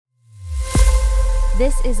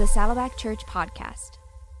This is a Saddleback Church podcast.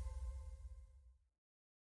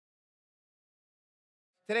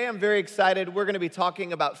 Today I'm very excited. We're going to be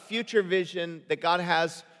talking about future vision that God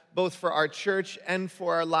has both for our church and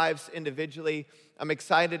for our lives individually. I'm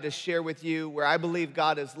excited to share with you where I believe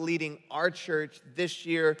God is leading our church this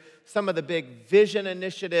year, some of the big vision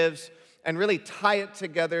initiatives, and really tie it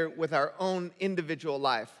together with our own individual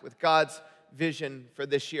life, with God's vision for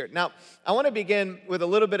this year. Now, I want to begin with a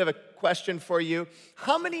little bit of a question for you.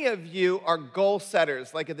 How many of you are goal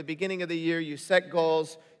setters? Like at the beginning of the year, you set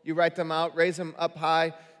goals, you write them out, raise them up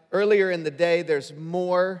high. Earlier in the day, there's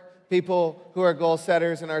more people who are goal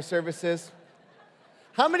setters in our services.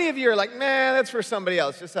 How many of you are like, man, that's for somebody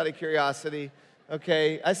else, just out of curiosity?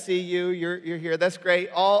 Okay, I see you, you're here, that's great.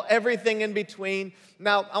 Everything in between.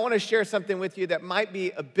 Now, I want to share something with you that might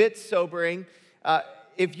be a bit sobering.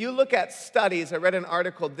 If you look at studies, I read an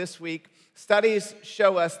article this week, studies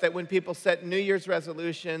show us that when people set New Year's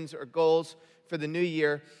resolutions or goals for the new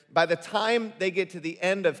year, by the time they get to the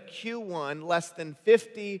end of Q1, less than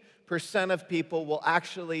 50% of people will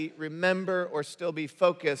actually remember or still be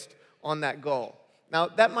focused on that goal. Now,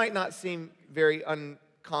 that might not seem very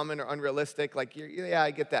uncommon or unrealistic, like, yeah,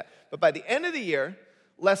 I get that. But by the end of the year,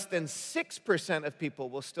 less than 6% of people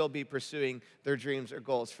will still be pursuing their dreams or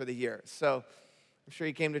goals for the year. So I'm sure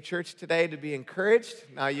you came to church today to be encouraged.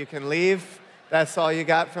 Now you can leave. That's all you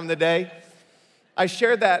got from the day. I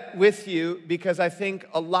share that with you because I think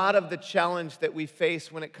a lot of the challenge that we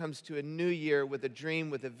face when it comes to a new year with a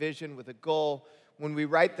dream, with a vision, with a goal, when we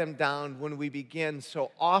write them down, when we begin,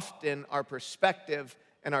 so often our perspective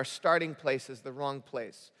and our starting place is the wrong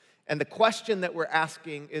place. And the question that we're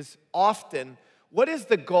asking is often, what is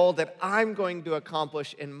the goal that I'm going to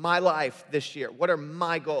accomplish in my life this year? What are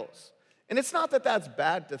my goals? And it's not that that's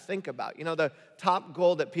bad to think about. You know, the top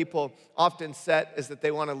goal that people often set is that they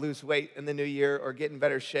want to lose weight in the new year or get in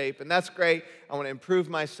better shape. And that's great. I want to improve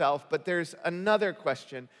myself. But there's another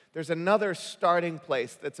question. There's another starting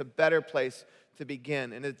place that's a better place to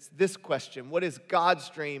begin. And it's this question. What is God's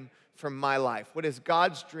dream for my life? What is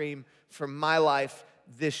God's dream for my life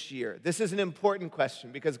this year? This is an important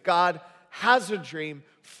question because God has a dream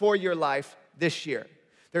for your life this year.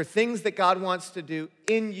 There are things that God wants to do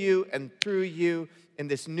in you and through you in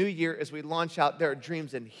this new year as we launch out. There are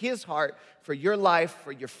dreams in His heart for your life,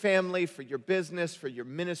 for your family, for your business, for your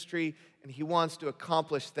ministry, and He wants to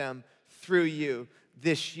accomplish them through you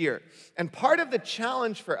this year. And part of the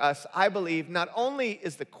challenge for us, I believe, not only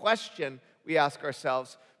is the question we ask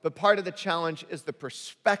ourselves, but part of the challenge is the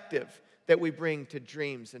perspective that we bring to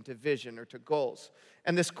dreams and to vision or to goals.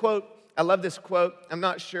 And this quote, I love this quote. I'm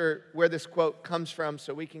not sure where this quote comes from,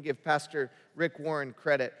 so we can give Pastor Rick Warren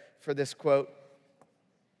credit for this quote.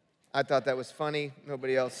 I thought that was funny.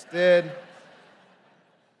 Nobody else did.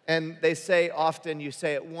 And they say often, you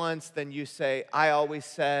say it once, then you say, I always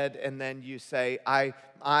said, and then you say,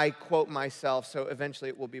 I quote myself, so eventually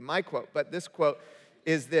it will be my quote. But this quote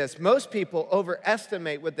is this: most people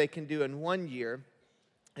overestimate what they can do in 1 year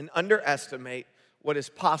and underestimate what is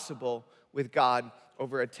possible with God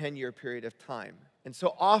over a 10-year period of time. And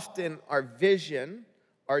so often our vision,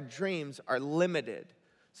 our dreams are limited.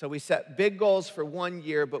 So we set big goals for 1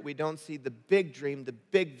 year, but we don't see the big dream, the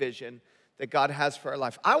big vision that God has for our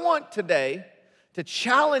life. I want today to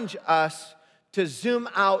challenge us to zoom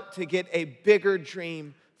out to get a bigger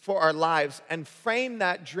dream for our lives and frame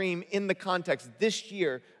that dream in the context this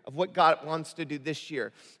year of what God wants to do this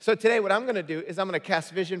year. So today what I'm going to do is I'm going to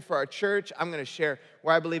cast vision for our church. I'm going to share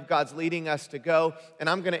where I believe God's leading us to go. And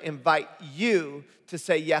I'm going to invite you to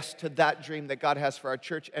say yes to that dream that God has for our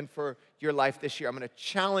church and for your life this year. I'm going to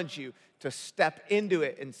challenge you to step into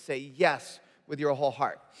it and say yes with your whole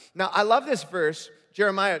heart. Now, I love this verse,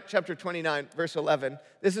 Jeremiah chapter 29, verse 11.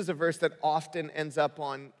 This is a verse that often ends up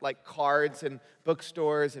on like cards and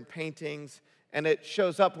bookstores and paintings. And it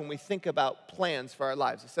shows up when we think about plans for our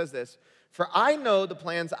lives. It says this: for I know the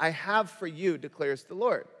plans I have for you, declares the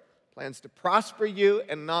Lord. Plans to prosper you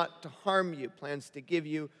and not to harm you. Plans to give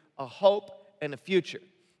you a hope and a future.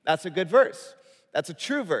 That's a good verse. That's a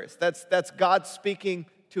true verse. That's God speaking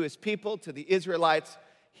to His people, to the Israelites.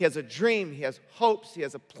 He has a dream. He has hopes. He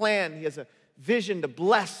has a plan. He has a vision to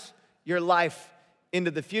bless your life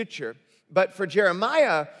into the future. But for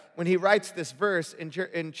Jeremiah, when he writes this verse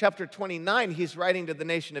in chapter 29, he's writing to the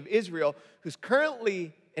nation of Israel, who's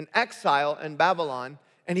currently in exile in Babylon.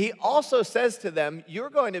 And he also says to them, you're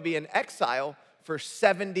going to be in exile for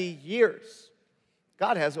 70 years.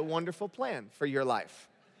 God has a wonderful plan for your life.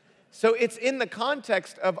 So it's in the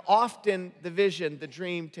context of often the vision, the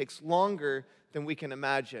dream takes longer than we can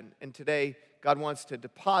imagine. And today, God wants to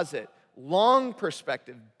deposit long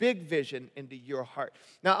perspective, big vision into your heart.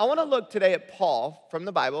 Now, I want to look today at Paul from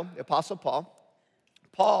the Bible, the Apostle Paul.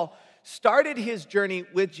 Paul started his journey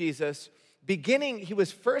with Jesus he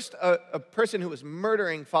was first a person who was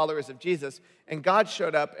murdering followers of Jesus, and God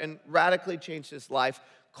showed up and radically changed his life,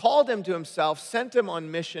 called him to himself, sent him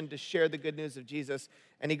on mission to share the good news of Jesus,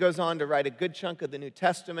 and he goes on to write a good chunk of the New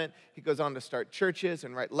Testament. He goes on to start churches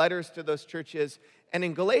and write letters to those churches, and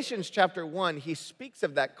in Galatians chapter 1, he speaks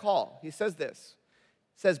of that call. He says this,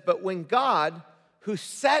 "But when God, who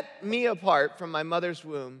set me apart from my mother's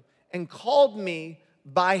womb and called me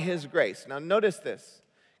by his grace." Now notice this.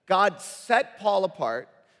 God set Paul apart.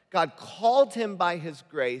 God called him by his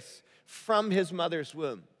grace from his mother's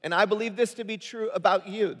womb. And I believe this to be true about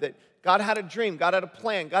you, that God had a dream, God had a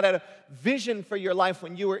plan, God had a vision for your life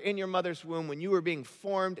when you were in your mother's womb, when you were being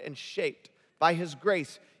formed and shaped. By his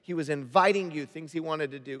grace, he was inviting you, things he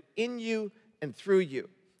wanted to do in you and through you.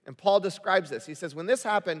 And Paul describes this. He says, when this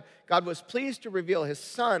happened, God was pleased to reveal his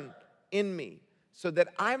Son in me so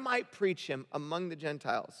that I might preach him among the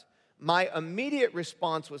Gentiles. My immediate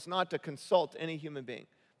response was not to consult any human being.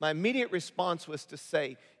 My immediate response was to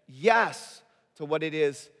say yes to what it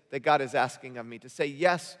is that God is asking of me, to say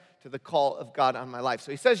yes to the call of God on my life. So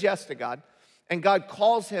he says yes to God, and God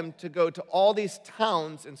calls him to go to all these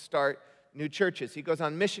towns and start new churches. He goes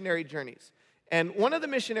on missionary journeys. And one of the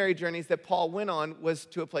missionary journeys that Paul went on was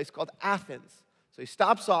to a place called Athens. So he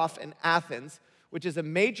stops off in Athens, which is a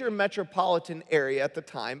major metropolitan area at the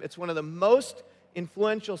time. It's one of the most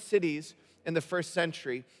influential cities in the first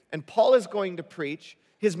century, and Paul is going to preach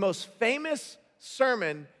his most famous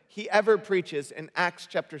sermon he ever preaches in Acts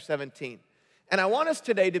chapter 17. And I want us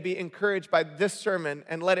today to be encouraged by this sermon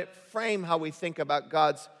and let it frame how we think about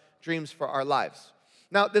God's dreams for our lives.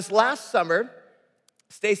 Now, this last summer,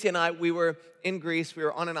 Stacy and I, we were in Greece. We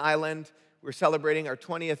were on an island. We were celebrating our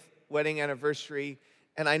 20th wedding anniversary,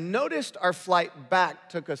 and I noticed our flight back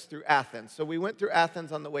took us through Athens. So we went through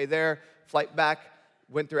Athens on the way there, flight back,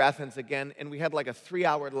 went through Athens again, and we had like a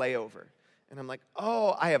 3-hour layover. And I'm like,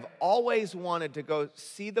 oh, I have always wanted to go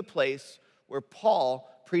see the place where Paul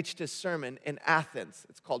preached his sermon in Athens.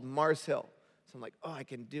 It's called Mars Hill. So I'm like, oh, I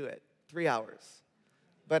can do it, 3 hours.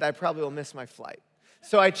 But I probably will miss my flight.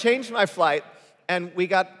 So I changed my flight, and we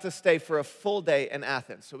got to stay for a full day in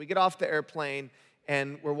Athens. So we get off the airplane,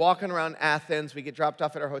 and we're walking around Athens. We get dropped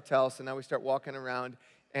off at our hotel, so now we start walking around.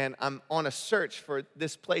 And I'm on a search for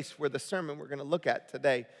this place where the sermon we're going to look at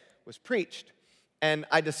today was preached. And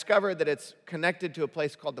I discovered that it's connected to a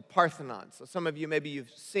place called the Parthenon. So some of you, maybe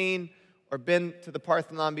you've seen or been to the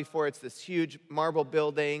Parthenon before. It's this huge marble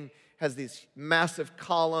building, has these massive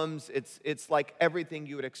columns. It's like everything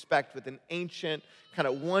you would expect with an ancient kind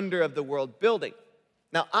of wonder of the world building.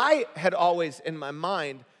 Now, I had always, in my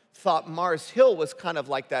mind, thought Mars Hill was kind of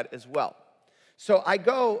like that as well. So I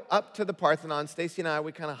go up to the Parthenon. Stacy and I,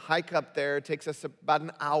 we kind of hike up there. It takes us about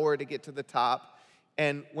an hour to get to the top.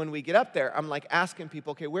 And when we get up there, I'm like asking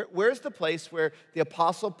people, okay, where's the place where the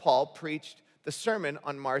Apostle Paul preached the sermon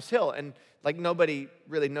on Mars Hill? And like nobody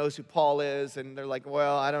really knows who Paul is. And they're like,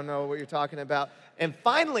 well, I don't know what you're talking about. And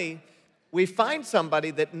finally, we find somebody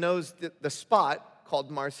that knows the spot called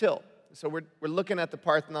Mars Hill. So we're looking at the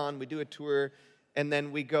Parthenon. We do a tour. And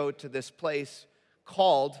then we go to this place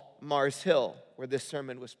called Mars Hill, where this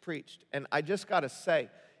sermon was preached. And I just got to say,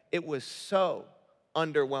 it was so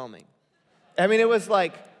underwhelming. I mean, it was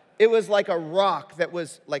like a rock that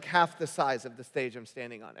was like half the size of the stage I'm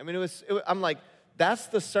standing on. I mean, I'm like, that's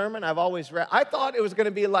the sermon I've always read. I thought it was going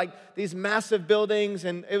to be like these massive buildings,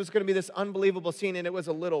 and it was going to be this unbelievable scene, and it was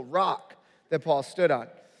a little rock that Paul stood on.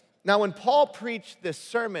 Now, when Paul preached this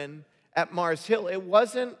sermon at Mars Hill, it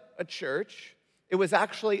wasn't a church. It was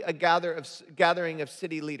actually a gathering of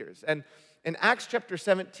city leaders. And in Acts chapter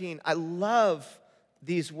 17, I love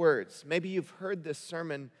these words. Maybe you've heard this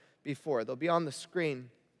sermon before. They'll be on the screen,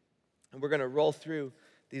 and we're going to roll through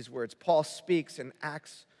these words. Paul speaks in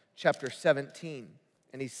Acts chapter 17,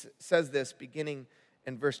 and he says this beginning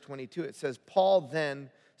in verse 22. It says, Paul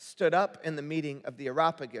then stood up in the meeting of the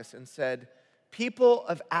Areopagus and said, "People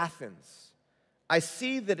of Athens, I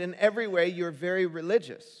see that in every way you're very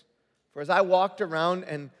religious. For as I walked around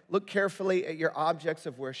and looked carefully at your objects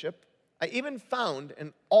of worship, I even found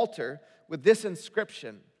an altar with this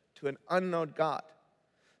inscription, to an unknown God.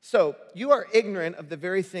 So you are ignorant of the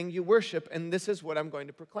very thing you worship, and this is what I'm going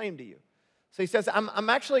to proclaim to you." So he says, I'm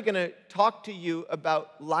actually going to talk to you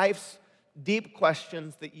about life's deep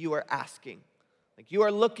questions that you are asking. Like you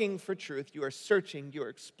are looking for truth, you are searching, you are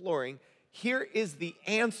exploring. Here is the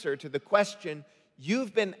answer to the question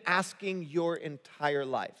you've been asking your entire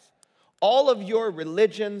life. All of your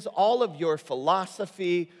religions, all of your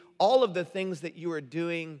philosophy, all of the things that you are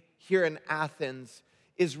doing here in Athens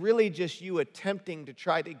is really just you attempting to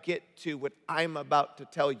try to get to what I'm about to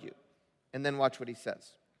tell you. And then watch what he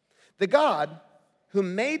says. The God who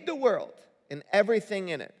made the world and everything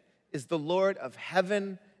in it is the Lord of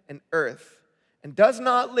heaven and earth, and does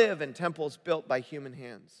not live in temples built by human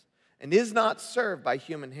hands, and is not served by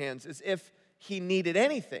human hands as if he needed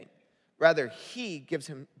anything. Rather, he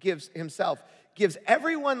gives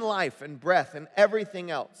everyone life and breath and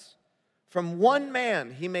everything else. From one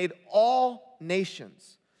man he made all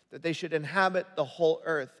nations, that they should inhabit the whole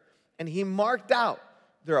earth, and he marked out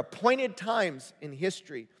their appointed times in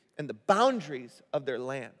history and the boundaries of their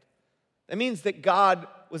land. That means that God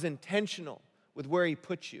was intentional with where he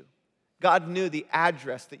put you. God knew the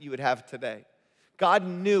address that you would have today. God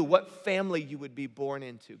knew what family you would be born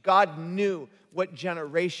into. God knew what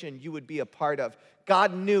generation you would be a part of.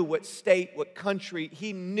 God knew what state, what country.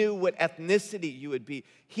 He knew what ethnicity you would be.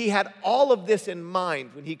 He had all of this in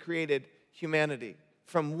mind when he created humanity.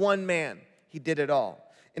 From one man, he did it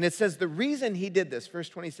all. And it says the reason he did this, verse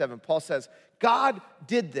 27, Paul says, God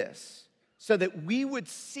did this so that we would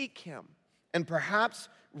seek him and perhaps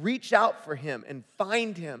reach out for him and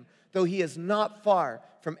find him, though he is not far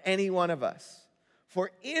from any one of us.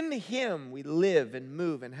 For in him we live and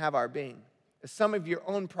move and have our being. As some of your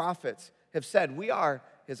own prophets have said, we are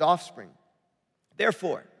his offspring.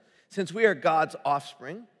 Therefore, since we are God's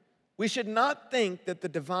offspring, we should not think that the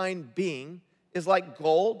divine being is like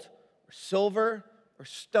gold or silver or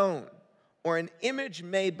stone, or an image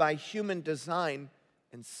made by human design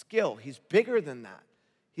and skill. He's bigger than that.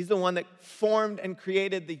 He's the one that formed and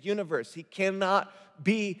created the universe. He cannot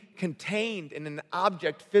be contained in an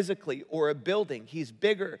object physically or a building. He's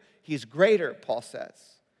bigger, he's greater, Paul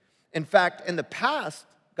says. In fact, in the past,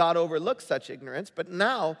 God overlooked such ignorance, but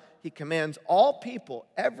now he commands all people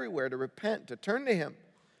everywhere to repent, to turn to him.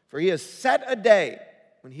 For he has set a day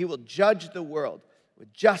when he will judge the world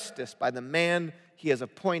with justice by the man he has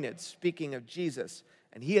appointed, speaking of Jesus.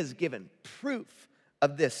 And he has given proof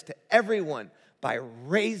of this to everyone by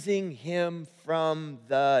raising him from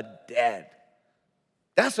the dead.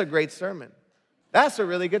 That's a great sermon. That's a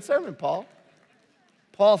really good sermon, Paul.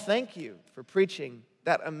 Paul, thank you for preaching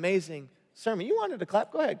that amazing sermon. You wanted to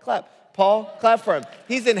clap? Go ahead, clap. Paul, clap for him.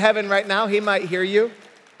 He's in heaven right now. He might hear you.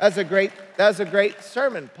 That's a great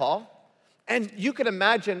sermon, Paul. And you can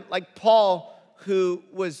imagine, like Paul, who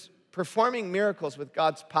was performing miracles with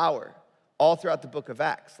God's power all throughout the book of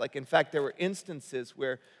Acts. Like, in fact, there were instances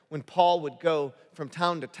where when Paul would go from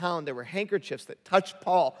town to town, there were handkerchiefs that touched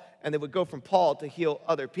Paul, and they would go from Paul to heal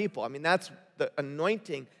other people. I mean, that's the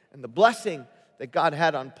anointing and the blessing that God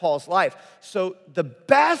had on Paul's life. So the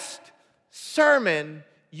best sermon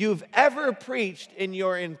you've ever preached in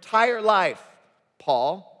your entire life,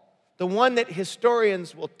 Paul, the one that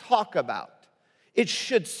historians will talk about, it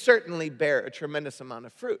should certainly bear a tremendous amount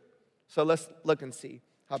of fruit. So let's look and see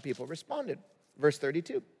how people responded. Verse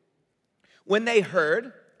 32. When they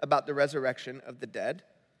heard about the resurrection of the dead,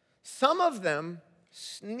 some of them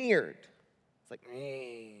sneered. It's like,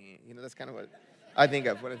 that's kind of what I think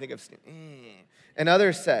of when I think of sneer. And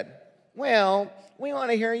others said, well, we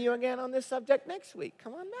want to hear you again on this subject next week.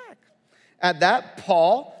 Come on back. At that,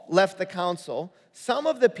 Paul left the council. Few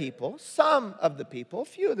of the people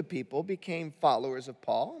became followers of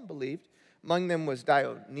Paul and believed. Among them was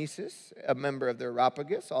Dionysius, a member of the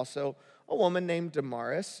Areopagus, also a woman named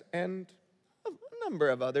Damaris, and a number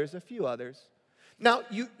of others, a few others. Now,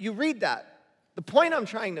 you read that. The point I'm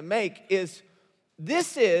trying to make is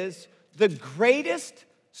this is the greatest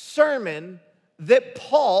sermon that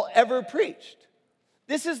Paul ever preached.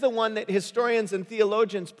 This is the one that historians and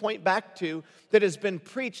theologians point back to that has been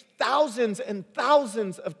preached thousands and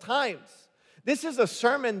thousands of times. This is a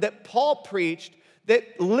sermon that Paul preached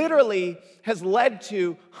that literally has led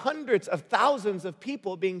to hundreds of thousands of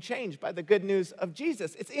people being changed by the good news of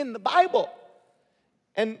Jesus. It's in the Bible.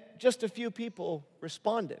 And just a few people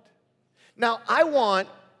responded. Now, I want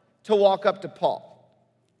to walk up to Paul.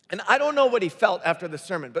 And I don't know what he felt after the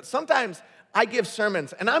sermon, but sometimes I give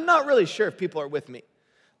sermons, and I'm not really sure if people are with me.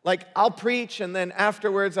 Like, I'll preach, and then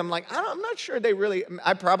afterwards, I'm like, I'm not sure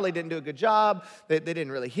I probably didn't do a good job. They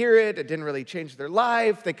didn't really hear it. It didn't really change their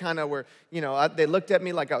life. They kind of were, they looked at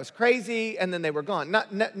me like I was crazy, and then they were gone.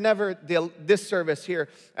 Never this service here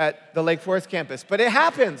at the Lake Forest campus, but it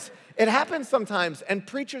happens. It happens sometimes, and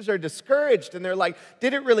preachers are discouraged, and they're like,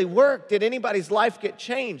 did it really work? Did anybody's life get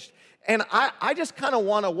changed? And I just kind of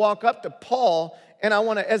want to walk up to Paul, and I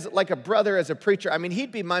want to, as like a brother, as a preacher, I mean,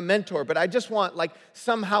 he'd be my mentor, but I just want, like,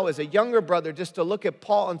 somehow as a younger brother, just to look at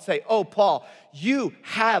Paul and say, oh, Paul, you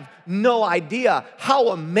have no idea how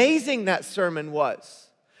amazing that sermon was.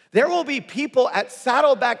 There will be people at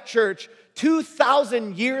Saddleback Church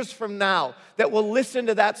 2,000 years from now that will listen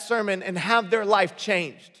to that sermon and have their life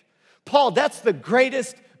changed. Paul, that's the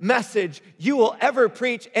greatest message you will ever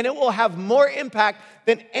preach, and it will have more impact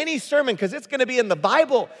than any sermon because it's going to be in the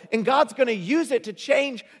Bible, and God's going to use it to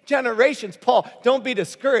change generations. Paul, don't be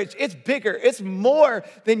discouraged. It's bigger. It's more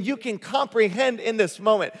than you can comprehend in this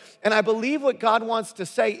moment. And I believe what God wants to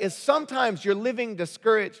say is sometimes you're living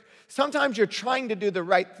discouraged. Sometimes you're trying to do the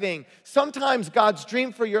right thing. Sometimes God's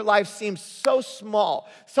dream for your life seems so small.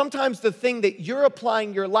 Sometimes the thing that you're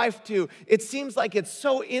applying your life to, it seems like it's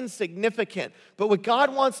so insignificant. But what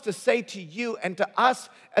God wants to say to you and to us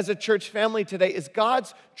as a church family today is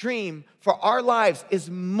God's dream for our lives is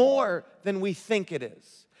more than we think it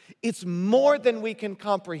is. It's more than we can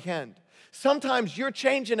comprehend. Sometimes you're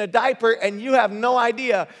changing a diaper and you have no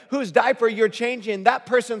idea whose diaper you're changing. That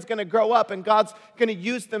person's going to grow up and God's going to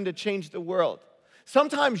use them to change the world.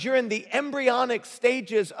 Sometimes you're in the embryonic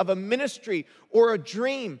stages of a ministry or a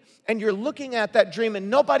dream, and you're looking at that dream and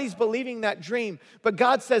nobody's believing that dream. But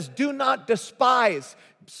God says, do not despise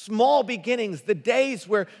small beginnings, the days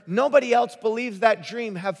where nobody else believes that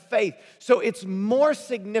dream. Have faith. So it's more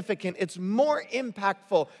significant, it's more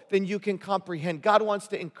impactful than you can comprehend. God wants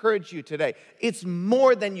to encourage you today. It's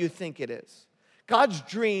more than you think it is. God's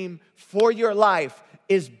dream for your life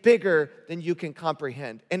is bigger than you can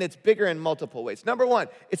comprehend, and it's bigger in multiple ways. Number one,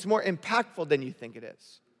 it's more impactful than you think it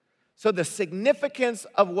is. So the significance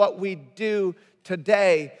of what we do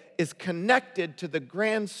today is connected to the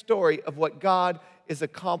grand story of what God is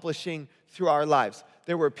accomplishing through our lives.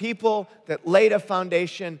 There were people that laid a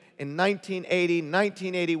foundation in 1980,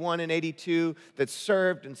 1981, and 82 that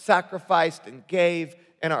served and sacrificed and gave,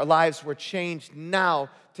 and our lives were changed now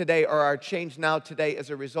today, or are changed now today as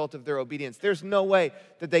a result of their obedience. There's no way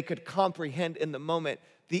that they could comprehend in the moment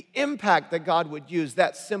the impact that God would use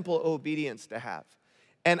that simple obedience to have.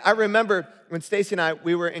 And I remember when Stacy and I,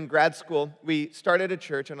 we were in grad school, we started a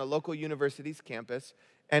church on a local university's campus,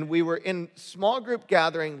 and we were in small group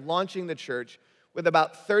gathering, launching the church with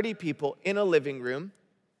about 30 people in a living room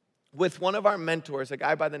with one of our mentors, a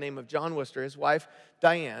guy by the name of John Worcester, his wife,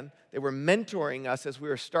 Diane. They were mentoring us as we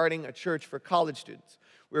were starting a church for college students.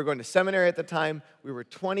 We were going to seminary at the time. We were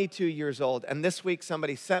 22 years old. And this week,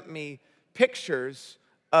 somebody sent me pictures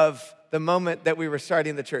of the moment that we were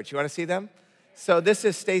starting the church. You want to see them? So this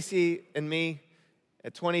is Stacy and me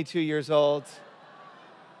at 22 years old.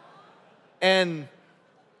 And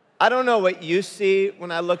I don't know what you see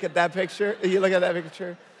when I look at that picture. You look at that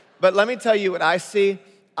picture. But let me tell you what I see.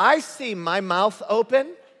 I see my mouth open,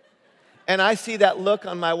 and I see that look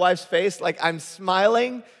on my wife's face like I'm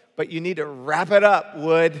smiling, but you need to wrap it up,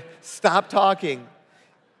 Wood. Stop talking.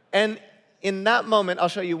 And in that moment, I'll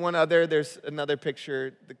show you one other. There's another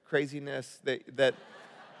picture, the craziness that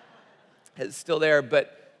is still there.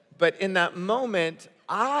 But in that moment,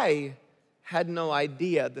 I had no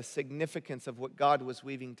idea the significance of what God was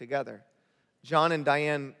weaving together. John and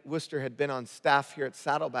Diane Worcester had been on staff here at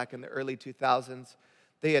Saddleback in the early 2000s.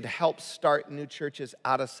 They had helped start new churches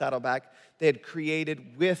out of Saddleback. They had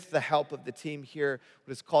created, with the help of the team here,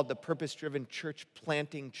 what is called the Purpose-Driven Church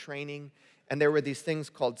Planting Training. And there were these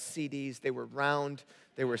things called CDs. They were round.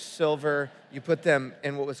 They were silver. You put them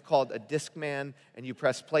in what was called a Discman, and you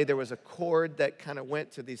press play. There was a cord that kind of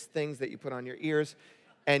went to these things that you put on your ears,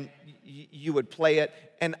 and you would play it.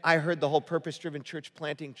 And I heard the whole Purpose-Driven Church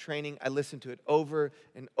Planting Training. I listened to it over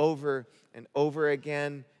and over and over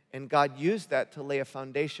again. And God used that to lay a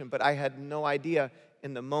foundation, but I had no idea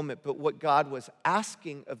in the moment. But what God was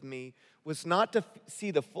asking of me was not to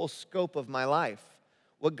see the full scope of my life.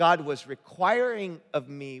 What God was requiring of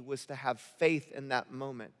me was to have faith in that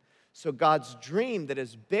moment. So God's dream that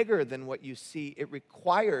is bigger than what you see, it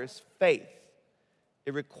requires faith.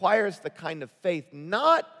 It requires the kind of faith,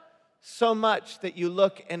 not so much that you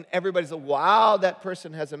look and everybody's like, wow, that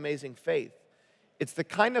person has amazing faith. It's the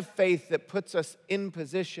kind of faith that puts us in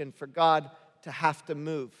position for God to have to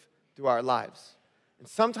move through our lives. And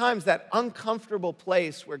sometimes that uncomfortable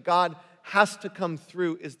place where God has to come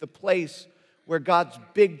through is the place where God's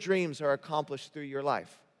big dreams are accomplished through your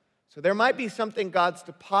life. So there might be something God's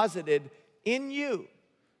deposited in you,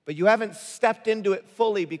 but you haven't stepped into it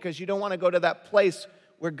fully because you don't want to go to that place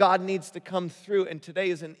where God needs to come through. And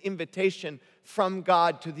today is an invitation from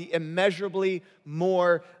God to the immeasurably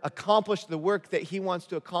more accomplished, the work that He wants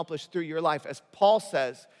to accomplish through your life. As Paul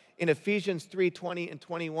says in Ephesians 3:20 and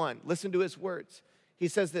 21, listen to his words. He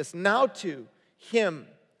says this, now to Him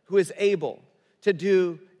who is able to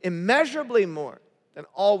do immeasurably more than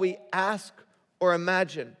all we ask or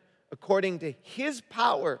imagine, according to His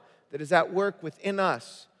power that is at work within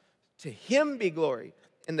us. To Him be glory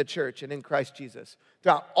in the church and in Christ Jesus,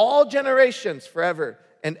 throughout all generations, forever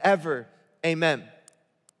and ever. Amen.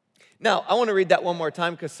 Now, I want to read that one more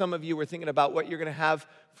time because some of you were thinking about what you're going to have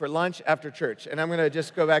for lunch after church, and I'm going to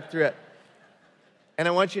just go back through it. And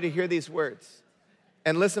I want you to hear these words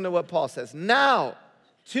and listen to what Paul says. Now,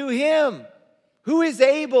 to him who is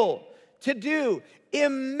able to do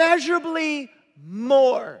immeasurably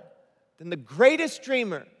more than the greatest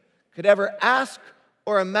dreamer could ever ask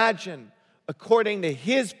or imagine, according to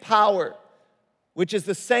his power, which is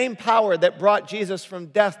the same power that brought Jesus from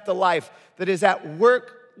death to life, that is at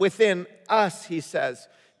work within us, he says.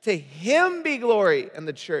 To him be glory in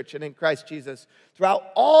the church and in Christ Jesus throughout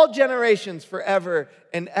all generations, forever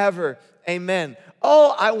and ever. Amen.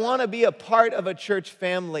 Oh, I want to be a part of a church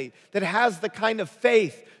family that has the kind of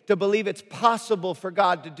faith to believe it's possible for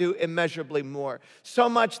God to do immeasurably more. So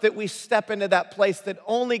much that we step into that place that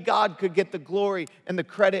only God could get the glory and the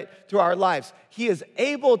credit through our lives. He is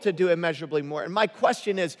able to do immeasurably more. And my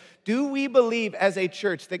question is, do we believe as a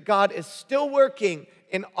church that God is still working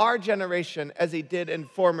in our generation as he did in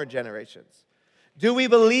former generations? Do we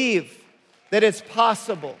believe that it's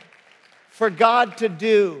possible for God to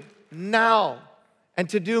do now and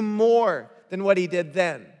to do more than what he did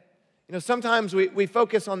then? You know, sometimes we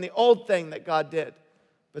focus on the old thing that God did.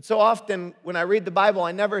 But so often when I read the Bible,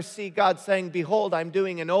 I never see God saying, behold, I'm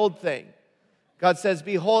doing an old thing. God says,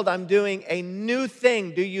 behold, I'm doing a new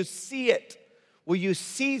thing. Do you see it? Will you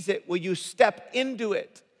seize it? Will you step into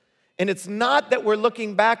it? And it's not that we're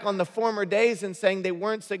looking back on the former days and saying they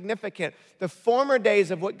weren't significant. The former days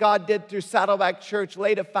of what God did through Saddleback Church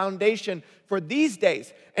laid a foundation for these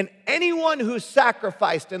days. And anyone who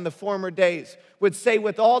sacrificed in the former days would say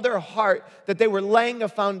with all their heart that they were laying a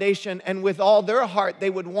foundation, and with all their heart they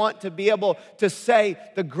would want to be able to say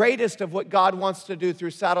the greatest of what God wants to do through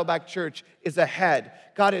Saddleback Church is ahead.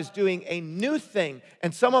 God is doing a new thing,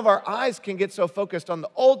 and some of our eyes can get so focused on the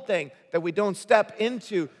old thing that we don't step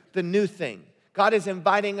into the new thing. God is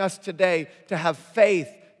inviting us today to have faith,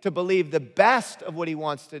 to believe the best of what he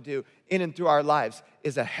wants to do in and through our lives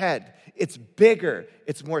is ahead. It's bigger.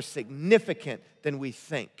 It's more significant than we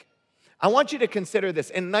think. I want you to consider this.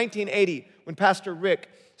 In 1980, when Pastor Rick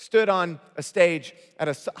stood on a stage at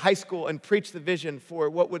a high school and preached the vision for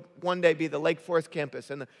what would one day be the Lake Forest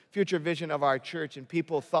campus and the future vision of our church, and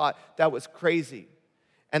people thought that was crazy.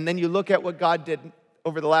 And then you look at what God did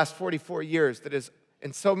over the last 44 years that is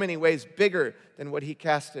in so many ways bigger than what he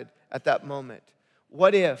casted at that moment.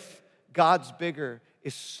 What if God's bigger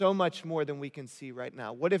is so much more than we can see right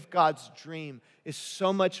now? What if God's dream is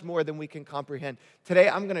so much more than we can comprehend? Today,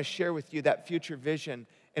 I'm going to share with you that future vision.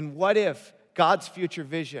 And what if God's future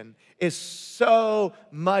vision is so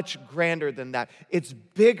much grander than that? It's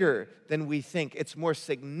bigger than we think. It's more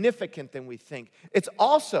significant than we think. It's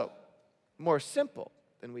also more simple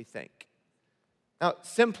than we think. Now,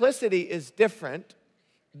 simplicity is different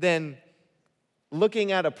than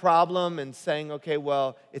looking at a problem and saying, okay,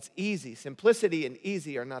 well, it's easy. Simplicity and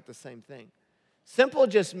easy are not the same thing. Simple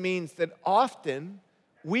just means that often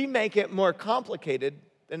we make it more complicated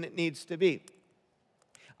than it needs to be.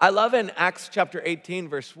 I love in Acts chapter 18,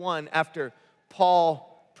 verse 1, after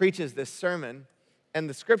Paul preaches this sermon, and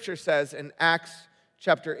the scripture says in Acts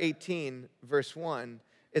chapter 18, verse 1,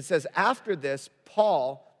 it says, after this,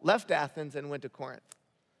 Paul left Athens and went to Corinth.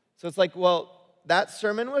 So it's like, well, that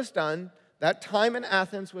sermon was done, that time in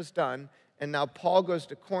Athens was done, and now Paul goes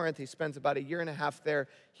to Corinth. He spends about a year and a half there.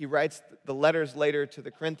 He writes the letters later to the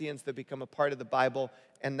Corinthians that become a part of the Bible,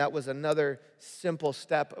 and that was another simple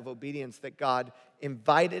step of obedience that God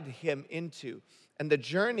invited him into. And the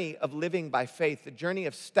journey of living by faith, the journey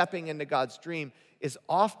of stepping into God's dream, is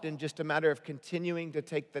often just a matter of continuing to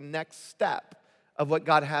take the next step of what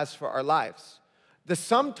God has for our lives. The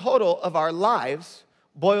sum total of our lives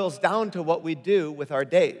boils down to what we do with our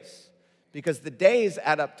days. Because the days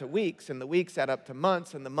add up to weeks, and the weeks add up to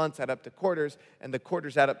months, and the months add up to quarters, and the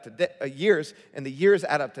quarters add up to years, and the years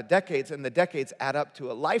add up to decades, and the decades add up to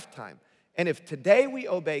a lifetime. And if today we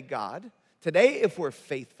obey God, today if we're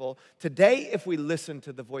faithful, today if we listen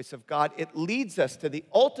to the voice of God, it leads us to the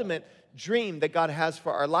ultimate dream that God has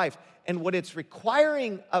for our life. And what it's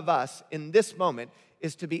requiring of us in this moment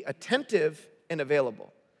is to be attentive and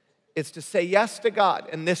available. It's to say yes to God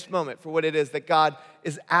in this moment for what it is that God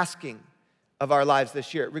is asking of our lives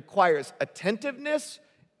this year. It requires attentiveness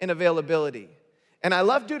and availability. And I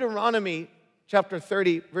love Deuteronomy chapter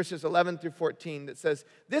 30, verses 11 through 14, that says,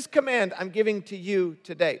 this command I'm giving to you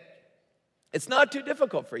today. It's not too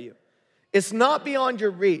difficult for you. It's not beyond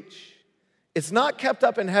your reach. It's not kept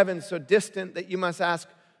up in heaven so distant that you must ask,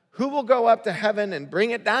 who will go up to heaven and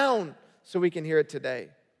bring it down so we can hear it today?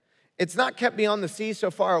 It's not kept beyond the sea so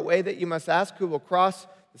far away that you must ask who will cross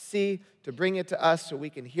the sea to bring it to us so we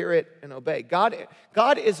can hear it and obey.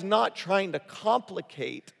 God is not trying to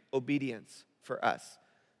complicate obedience for us.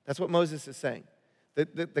 That's what Moses is saying.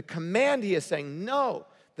 The command he is saying, no,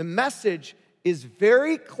 the message is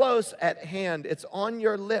very close at hand. It's on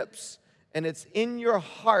your lips and it's in your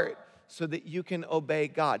heart so that you can obey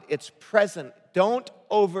God. It's present. Don't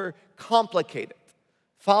overcomplicate it.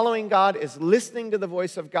 Following God is listening to the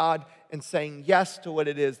voice of God and saying yes to what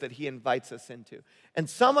it is that he invites us into. And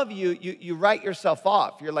some of you write yourself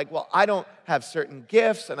off. You're like, well, I don't have certain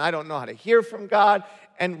gifts and I don't know how to hear from God.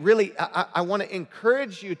 And really, I want to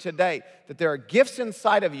encourage you today that there are gifts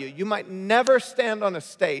inside of you. You might never stand on a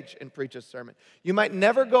stage and preach a sermon. You might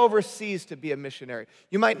never go overseas to be a missionary.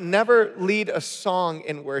 You might never lead a song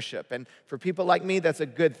in worship. And for people like me, that's a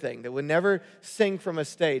good thing. That would never sing from a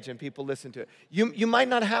stage and people listen to it. You might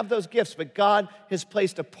not have those gifts, but God has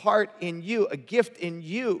placed a part in you, a gift in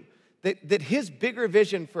you, that his bigger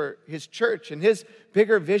vision for his church and his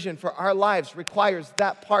bigger vision for our lives requires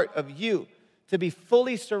that part of you to be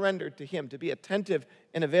fully surrendered to him, to be attentive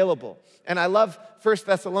and available. And I love 1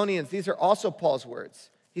 Thessalonians. These are also Paul's words.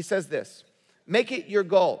 He says this, make it your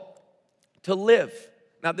goal to live.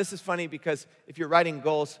 Now, this is funny because if you're writing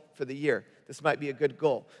goals for the year, this might be a good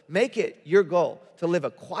goal. Make it your goal to live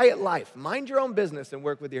a quiet life, mind your own business, and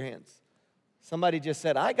work with your hands. Somebody just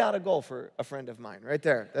said, I got a goal for a friend of mine right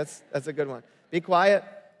there. That's a good one. Be quiet,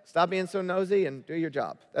 stop being so nosy, and do your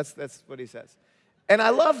job. That's what he says. And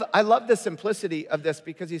I love the simplicity of this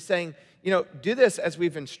because he's saying, do this as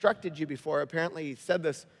we've instructed you before. Apparently, he said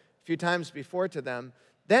this a few times before to them.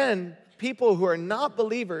 Then people who are not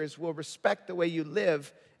believers will respect the way you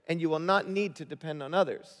live, and you will not need to depend on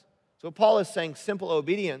others. So Paul is saying simple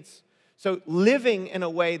obedience. So living in a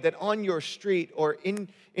way that on your street or in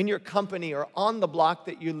your company or on the block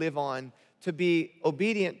that you live on, to be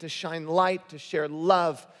obedient, to shine light, to share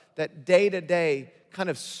love, that day-to-day kind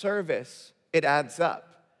of service, it adds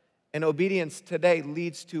up. And obedience today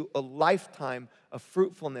leads to a lifetime of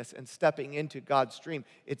fruitfulness and stepping into God's dream.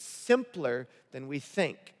 It's simpler than we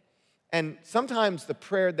think. And sometimes the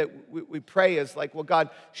prayer that we pray is like, well, God,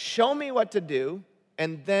 show me what to do,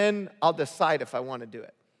 and then I'll decide if I want to do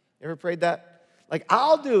it. You ever prayed that? Like,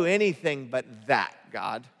 I'll do anything but that,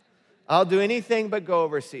 God. I'll do anything but go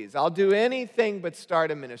overseas. I'll do anything but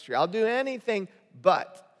start a ministry. I'll do anything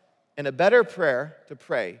but. And a better prayer to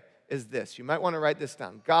pray is this. You might want to write this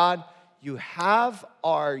down. God, you have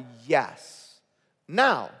our yes.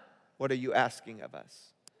 Now, what are you asking of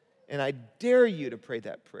us? And I dare you to pray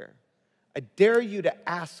that prayer. I dare you to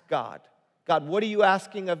ask God, God, what are you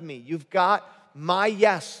asking of me? You've got my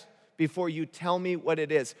yes before you tell me what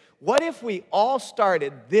it is. What if we all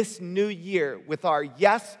started this new year with our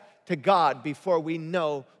yes to God before we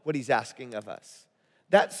know what he's asking of us?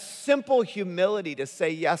 That simple humility to say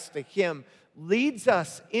yes to him leads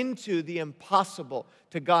us into the impossible,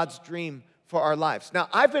 to God's dream for our lives. Now,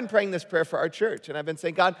 I've been praying this prayer for our church, and I've been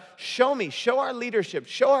saying, God, show me, show our leadership,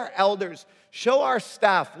 show our elders, show our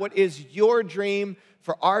staff what is your dream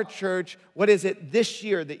for our church. What is it this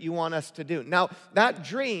year that you want us to do? Now, that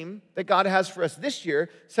dream that God has for us this year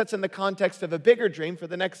sits in the context of a bigger dream for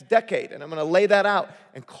the next decade, and I'm going to lay that out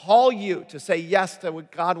and call you to say yes to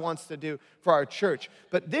what God wants to do for our church.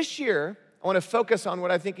 But this year, I want to focus on what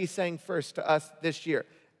I think he's saying first to us this year.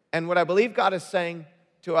 And what I believe God is saying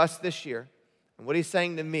to us this year, and what he's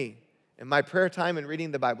saying to me in my prayer time and reading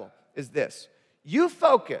the Bible, is this. You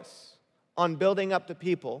focus on building up the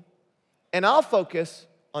people, and I'll focus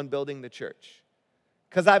on building the church.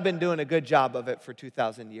 Because I've been doing a good job of it for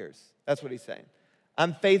 2,000 years. That's what he's saying.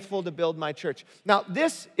 I'm faithful to build my church. Now,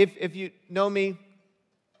 this, if you know me,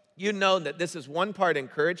 you know that this is one part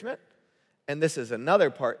encouragement, and this is another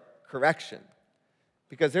part correction.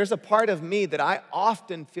 Because there's a part of me that I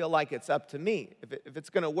often feel like it's up to me. If it's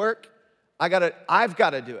going to work, I've got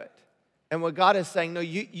to do it. And what God is saying, no,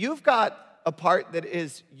 you've got a part that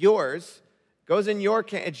is yours, goes in your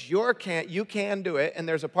can. It's your can. You can do it, and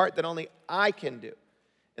there's a part that only I can do.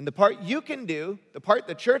 And the part you can do, the part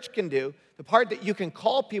the church can do, the part that you can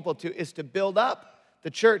call people to is to build up the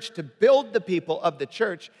church, to build the people of the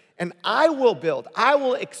church, and I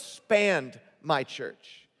will expand my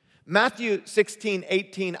church. Matthew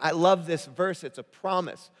 16:18, I love this verse. It's a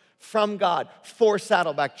promise from God for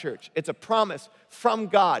Saddleback Church. It's a promise from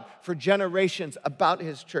God for generations about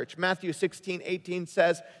his church. Matthew 16:18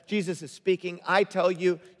 says, Jesus is speaking, I tell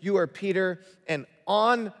you, you are Peter, and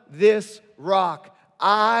on this rock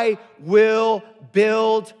I will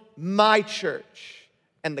build my church,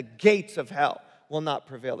 and the gates of hell will not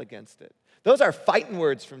prevail against it. Those are fighting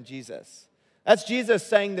words from Jesus. That's Jesus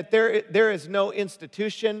saying that there is no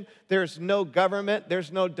institution, there's no government,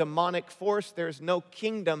 there's no demonic force, there's no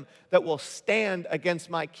kingdom that will stand against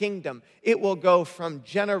my kingdom. It will go from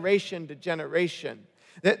generation to generation.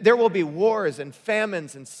 There will be wars and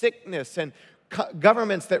famines and sickness and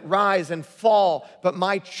governments that rise and fall, but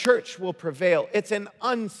my church will prevail. It's an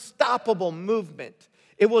unstoppable movement.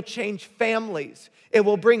 It will change families. It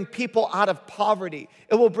will bring people out of poverty.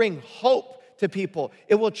 It will bring hope to people.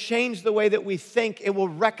 It will change the way that we think. It will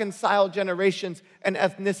reconcile generations and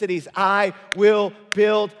ethnicities. I will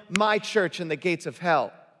build my church, and the gates of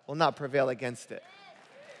hell will not prevail against it.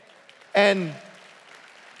 And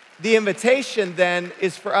the invitation then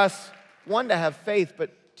is for us, one, to have faith,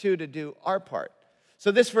 but two, to do our part.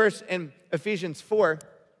 So this verse in Ephesians 4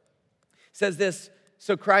 says this: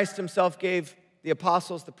 so Christ himself gave the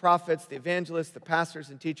apostles, the prophets, the evangelists, the pastors,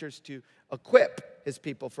 and teachers to equip his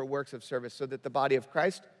people for works of service so that the body of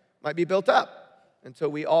Christ might be built up until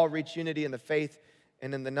we all reach unity in the faith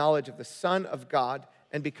and in the knowledge of the Son of God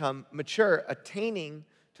and become mature, attaining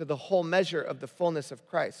to the whole measure of the fullness of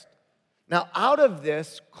Christ. Now, out of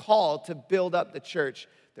this call to build up the church,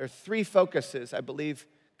 there are three focuses I believe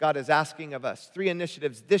God is asking of us, three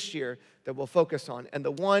initiatives this year that we'll focus on. And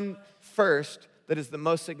the one first that is the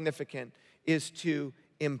most significant is to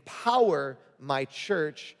empower my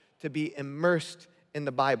church to be immersed in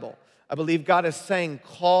the Bible. I believe God is saying,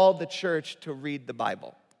 call the church to read the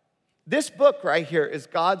Bible. This book right here is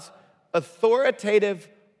God's authoritative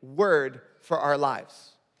word for our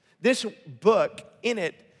lives. This book, in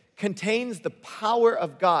it, contains the power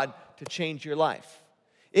of God to change your life.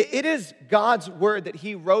 It is God's word that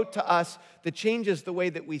he wrote to us that changes the way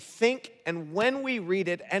that we think, and when we read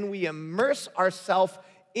it and we immerse ourselves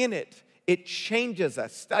in it, it changes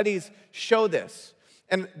us. Studies show this.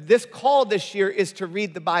 And this call this year is to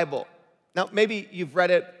read the Bible. Now, maybe you've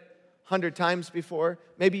read it 100 times before.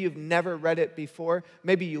 Maybe you've never read it before.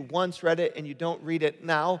 Maybe you once read it and you don't read it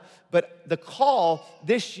now. But the call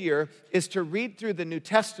this year is to read through the New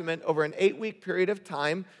Testament over an 8-week period of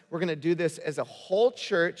time. We're going to do this as a whole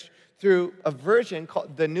church through a version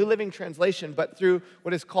called the New Living Translation, but through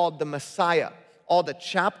what is called the Messiah. All the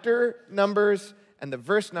chapter numbers and the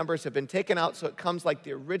verse numbers have been taken out, so it comes like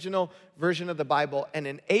the original version of the Bible. And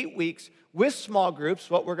in 8 weeks, with small groups,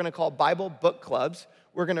 what we're going to call Bible book clubs,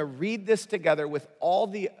 we're going to read this together with all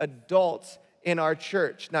the adults in our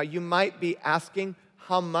church. Now, you might be asking,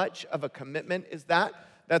 how much of a commitment is that?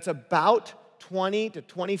 That's about 20 to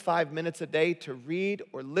 25 minutes a day to read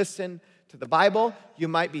or listen to the Bible. You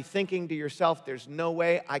might be thinking to yourself, there's no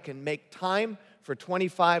way I can make time for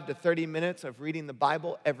 25 to 30 minutes of reading the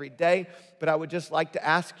Bible every day. But I would just like to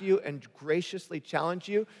ask you and graciously challenge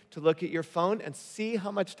you to look at your phone and see how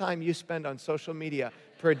much time you spend on social media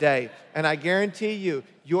per day. And I guarantee you,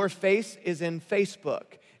 your face is in Facebook,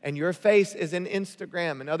 and your face is in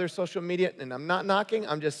Instagram and other social media. And I'm not knocking,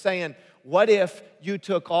 I'm just saying, what if you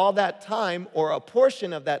took all that time or a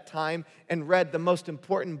portion of that time and read the most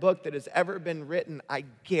important book that has ever been written? I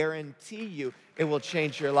guarantee you it will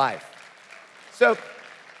change your life. So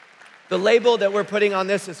the label that we're putting on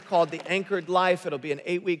this is called The Anchored Life. It'll be an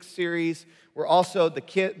 8-week series. We're also,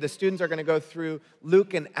 the students are going to go through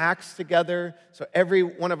Luke and Acts together. So every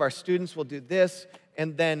one of our students will do this.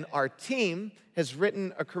 And then our team has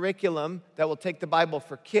written a curriculum that will take the Bible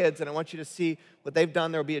for kids. And I want you to see what they've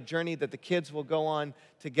done. There will be a journey that the kids will go on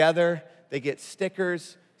together. They get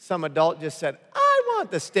stickers. Some adult just said, I want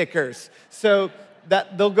the stickers. So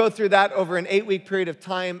that they'll go through that over an 8-week period of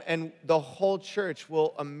time, and the whole church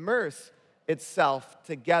will immerse itself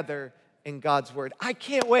together in God's word. I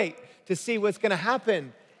can't wait to see what's going to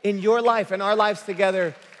happen in your life and our lives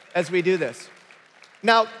together as we do this.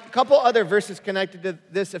 Now, a couple other verses connected to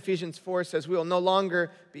this. Ephesians 4 says, we will no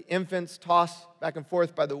longer be infants tossed back and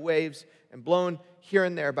forth by the waves and blown here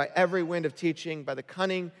and there by every wind of teaching, by the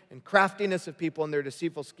cunning and craftiness of people and their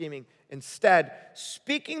deceitful scheming. Instead,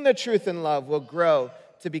 speaking the truth in love will grow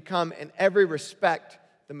to become in every respect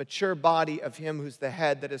the mature body of him who's the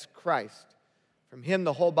head, that is Christ. From him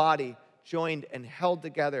the whole body, joined and held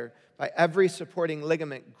together by every supporting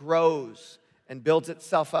ligament, grows and builds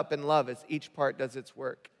itself up in love as each part does its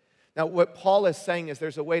work. Now, what Paul is saying is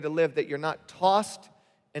there's a way to live that you're not tossed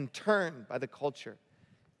and turned by the culture.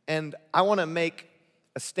 And I want to make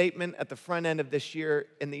a statement at the front end of this year.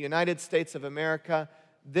 In the United States of America,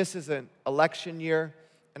 this is an election year,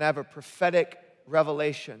 and I have a prophetic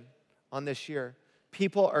revelation on this year.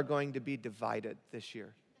 People are going to be divided this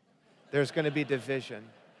year. There's going to be division.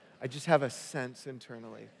 I just have a sense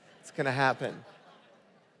internally it's going to happen.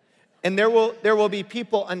 And there will be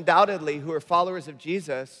people undoubtedly who are followers of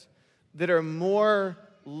Jesus that are more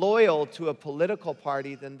loyal to a political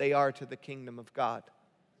party than they are to the kingdom of God.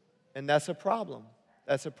 And that's a problem.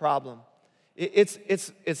 That's a problem.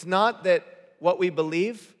 It's not that what we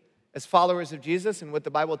believe as followers of Jesus and what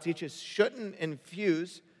the Bible teaches shouldn't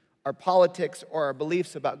infuse our politics or our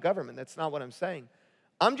beliefs about government. That's not what I'm saying.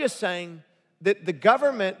 I'm just saying that the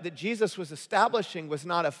government that Jesus was establishing was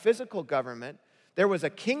not a physical government. There was a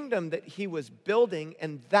kingdom that he was building,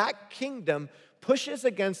 and that kingdom pushes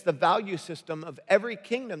against the value system of every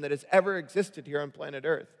kingdom that has ever existed here on planet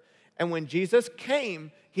Earth. And when Jesus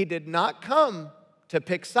came, he did not come to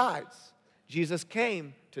pick sides. Jesus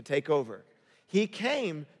came to take over. He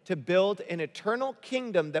came to build an eternal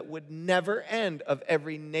kingdom that would never end, of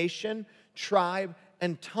every nation, tribe,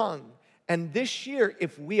 and tongue. And this year,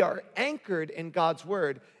 if we are anchored in God's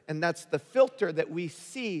word, and that's the filter that we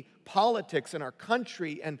see politics in our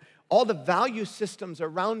country and all the value systems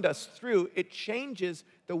around us through, it changes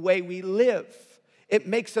the way we live. It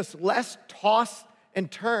makes us less tossed and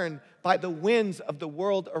turned by the winds of the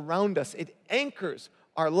world around us. It anchors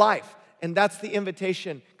our life. And that's the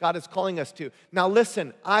invitation God is calling us to. Now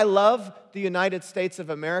listen, I love the United States of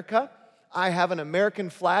America. I have an American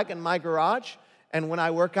flag in my garage. And when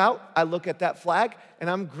I work out, I look at that flag, and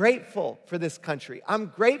I'm grateful for this country. I'm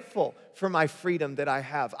grateful for my freedom that I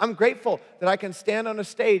have. I'm grateful that I can stand on a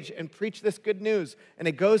stage and preach this good news, and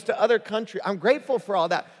it goes to other countries. I'm grateful for all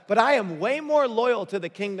that, but I am way more loyal to the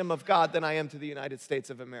kingdom of God than I am to the United States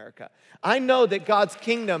of America. I know that God's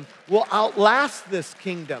kingdom will outlast this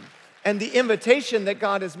kingdom, and the invitation that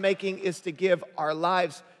God is making is to give our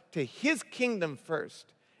lives to his kingdom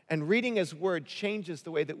first. And reading his word changes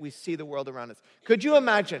the way that we see the world around us. Could you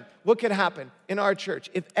imagine what could happen in our church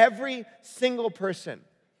if every single person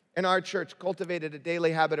in our church cultivated a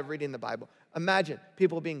daily habit of reading the Bible? Imagine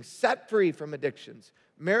people being set free from addictions,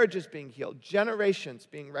 marriages being healed, generations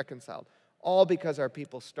being reconciled, all because our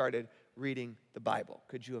people started reading the Bible.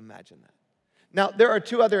 Could you imagine that? Now, there are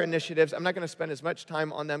two other initiatives. I'm not going to spend as much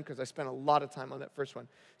time on them because I spent a lot of time on that first one.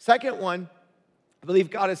 Second one, I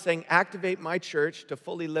believe God is saying, activate my church to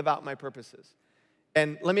fully live out my purposes.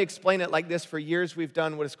 And let me explain it like this. For years, we've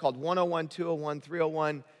done what is called 101, 201,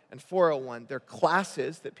 301, and 401. They're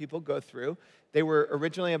classes that people go through. They were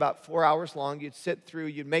originally about 4 hours long. You'd sit through,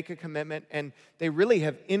 you'd make a commitment, and they really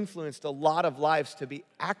have influenced a lot of lives to be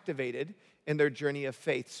activated in their journey of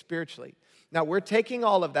faith spiritually. Now, we're taking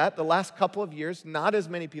all of that. The last couple of years, not as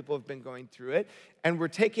many people have been going through it, and we're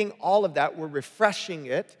taking all of that, we're refreshing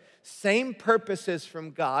it. Same purposes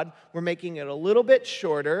from God. We're making it a little bit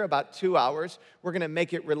shorter, about 2 hours. We're going to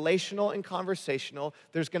make it relational and conversational.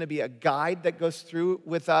 There's going to be a guide that goes through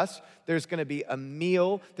with us. There's going to be a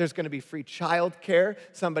meal. There's going to be free childcare.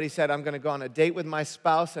 Somebody said, I'm going to go on a date with my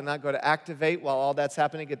spouse and not go to Activate while all that's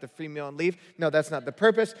happening, get the free meal and leave. No, that's not the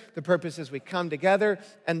purpose. The purpose is we come together,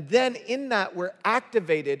 and then in that, we're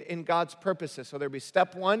activated in God's purposes. So there'll be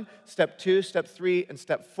step 1, step 2, step 3, and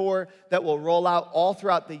step 4 that will roll out all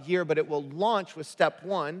throughout the year, but it will launch with step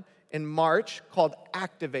 1 in March called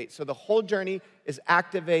Activate. So the whole journey is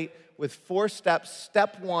Activate with 4 steps.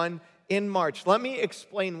 Step 1 in March. Let me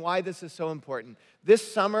explain why this is so important.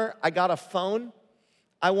 This summer, I got a phone.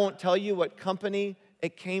 I won't tell you what company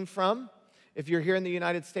it came from. If you're here in the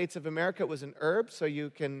United States of America, it was an herb, so you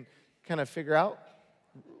can kind of figure out.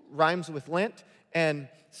 Rhymes with lint. And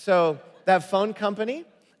so that phone company,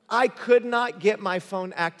 I could not get my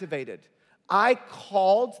phone activated. I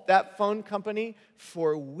called that phone company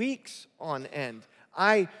for weeks on end.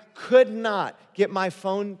 I could not get my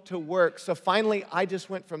phone to work. So finally, I just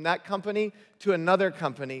went from that company to another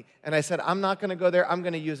company. And I said, I'm not going to go there. I'm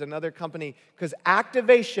going to use another company because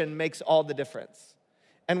activation makes all the difference.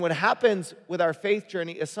 And what happens with our faith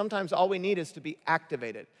journey is sometimes all we need is to be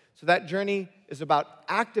activated. So that journey is about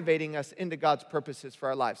activating us into God's purposes for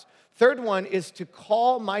our lives. Third one is to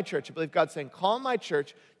call my church. I believe God's saying, call my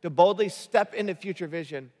church to boldly step into future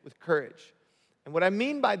vision with courage. And what I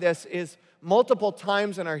mean by this is multiple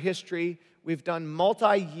times in our history, we've done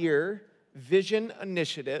multi-year vision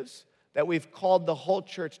initiatives that we've called the whole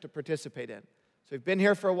church to participate in. So we've been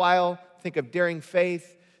here for a while. Think of Daring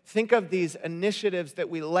Faith. Think of these initiatives that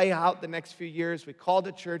we lay out the next few years. We call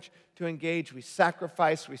the church to engage. We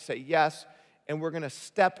sacrifice. We say yes. And we're going to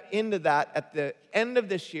step into that at the end of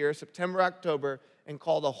this year, September, October, and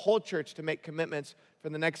call the whole church to make commitments for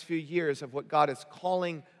the next few years of what God is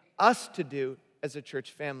calling us to do as a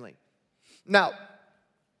church family. Now,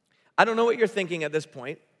 I don't know what you're thinking at this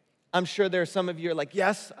point. I'm sure there are some of you who are like,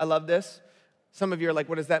 yes, I love this. Some of you are like,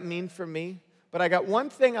 what does that mean for me? But I got one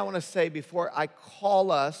thing I want to say before I call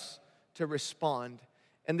us to respond,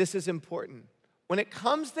 and this is important. When it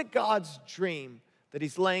comes to God's dream that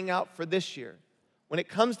he's laying out for this year, when it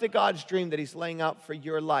comes to God's dream that he's laying out for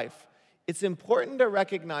your life, it's important to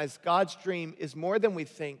recognize God's dream is more than we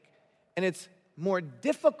think, and it's more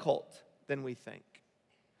difficult than we think.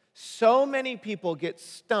 So many people get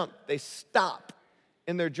stumped. They stop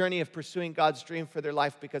in their journey of pursuing God's dream for their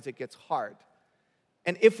life because it gets hard.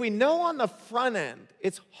 And if we know on the front end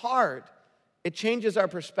it's hard, it changes our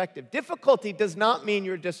perspective. Difficulty does not mean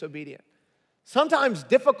you're disobedient. Sometimes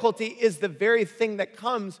difficulty is the very thing that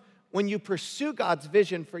comes when you pursue God's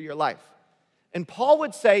vision for your life. And Paul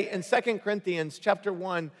would say in 2 Corinthians chapter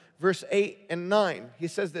 1, verse 8 and 9, he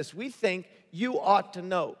says this, "We think you ought to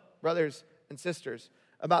know, brothers and sisters,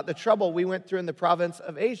 about the trouble we went through in the province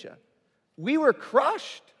of Asia. We were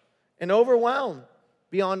crushed and overwhelmed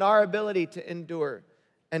beyond our ability to endure,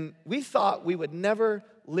 and we thought we would never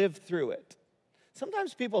live through it."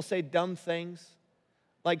 Sometimes people say dumb things,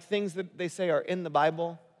 like things that they say are in the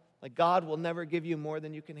Bible, like God will never give you more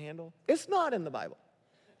than you can handle. It's not in the Bible.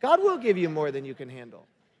 God will give you more than you can handle.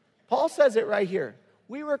 Paul says it right here.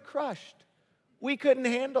 We were crushed. We couldn't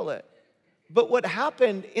handle it. But what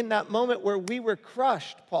happened in that moment where we were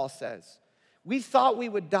crushed, Paul says, we thought we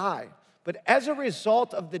would die. But as a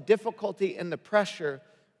result of the difficulty and the pressure,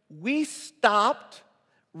 we stopped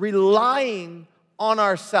relying on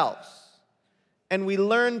ourselves. And we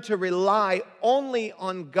learned to rely only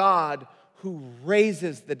on God who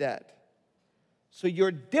raises the dead. So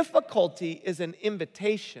your difficulty is an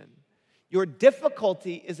invitation. Your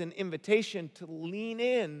difficulty is an invitation to lean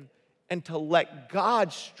in and to let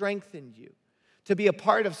God strengthen you. To be a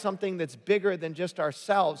part of something that's bigger than just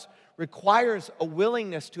ourselves requires a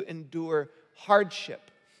willingness to endure hardship.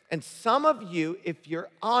 And some of you, if you're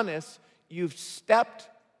honest, you've stepped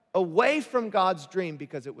away from God's dream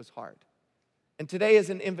because it was hard. And today is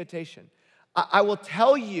an invitation. I will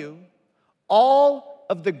tell you all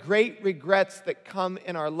of the great regrets that come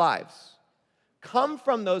in our lives come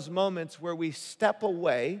from those moments where we step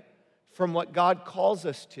away from what God calls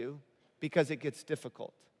us to because it gets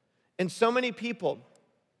difficult. And so many people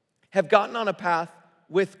have gotten on a path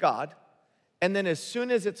with God, and then as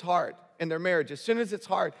soon as it's hard in their marriage, as soon as it's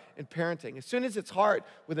hard in parenting, as soon as it's hard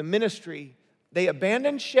with a ministry, they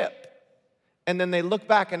abandon ship, and then they look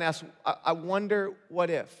back and ask, I wonder what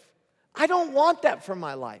if? I don't want that for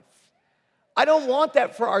my life. I don't want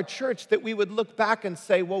that for our church, that we would look back and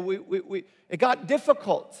say, well, it got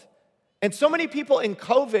difficult. And so many people in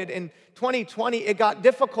COVID in 2020, it got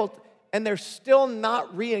difficult, and they're still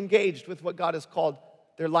not re-engaged with what God has called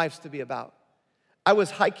their lives to be about. I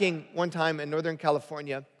was hiking one time in Northern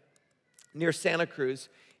California near Santa Cruz,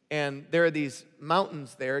 and there are these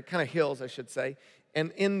mountains there, kind of hills, I should say,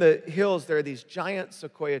 and in the hills there are these giant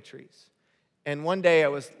sequoia trees. And one day I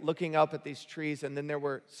was looking up at these trees, and then there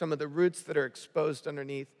were some of the roots that are exposed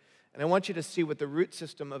underneath, and I want you to see what the root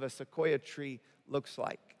system of a sequoia tree looks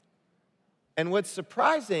like. And what's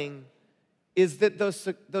surprising is that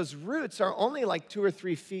those roots are only like 2 or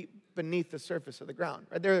 3 feet beneath the surface of the ground.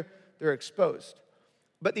 Right? They're exposed.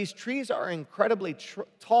 But these trees are incredibly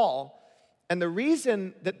tall, and the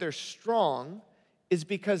reason that they're strong is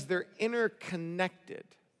because they're interconnected.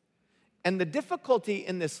 And the difficulty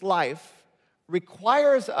in this life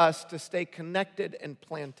requires us to stay connected and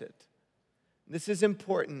planted. This is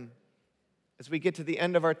important. As we get to the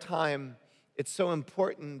end of our time, it's so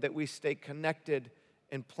important that we stay connected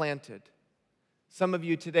and planted. Some of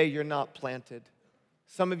you today, you're not planted.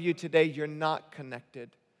 Some of you today, you're not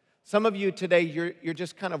connected. Some of you today, you're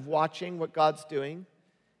just kind of watching what God's doing.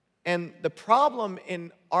 And the problem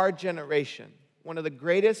in our generation, one of the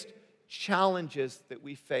greatest challenges that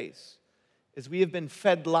we face, is we have been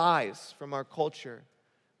fed lies from our culture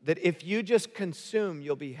that if you just consume,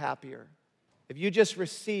 you'll be happier. If you just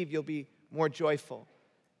receive, you'll be more joyful.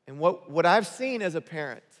 And what I've seen as a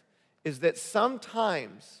parent is that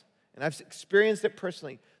sometimes, and I've experienced it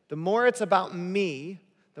personally, the more it's about me,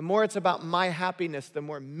 the more it's about my happiness, the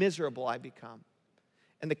more miserable I become.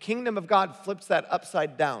 And the kingdom of God flips that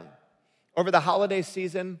upside down. Over the holiday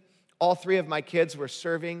season, all 3 of my kids were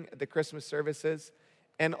serving at the Christmas services.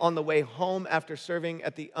 And on the way home after serving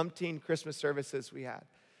at the umpteen Christmas services we had,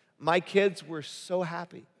 my kids were so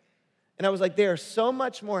happy. And I was like, they are so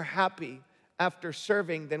much more happy after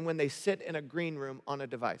serving than when they sit in a green room on a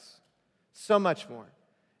device. So much more.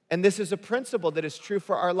 And this is a principle that is true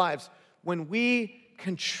for our lives. When we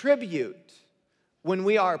contribute, when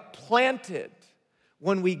we are planted,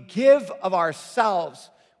 when we give of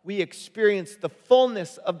ourselves, we experience the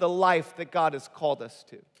fullness of the life that God has called us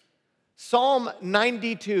to. Psalm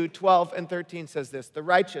 92, 12 and 13 says this, "The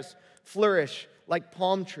righteous flourish like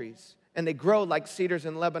palm trees, and they grow like cedars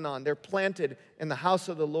in Lebanon. They're planted in the house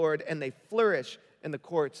of the Lord, and they flourish in the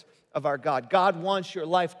courts of our God. God wants your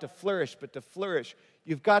life to flourish, but to flourish,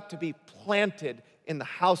 you've got to be planted in the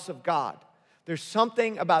house of God. There's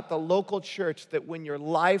something about the local church that when your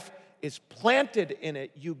life is planted in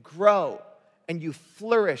it, you grow and you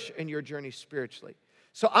flourish in your journey spiritually.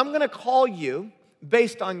 So I'm going to call you,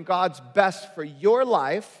 based on God's best for your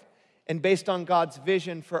life and based on God's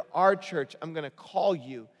vision for our church, I'm going to call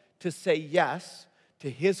you to say yes to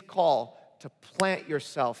His call to plant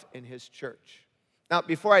yourself in His church. Now,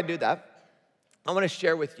 before I do that, I want to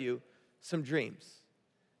share with you some dreams.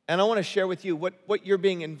 And I want to share with you what you're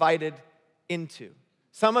being invited into.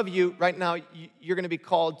 Some of you, right now, you're going to be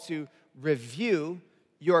called to review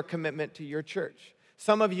your commitment to your church.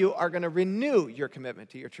 Some of you are going to renew your commitment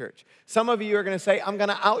to your church. Some of you are going to say, I'm going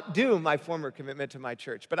to outdo my former commitment to my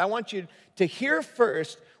church. But I want you to hear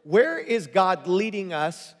first, where is God leading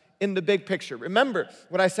us in the big picture? Remember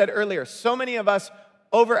what I said earlier. So many of us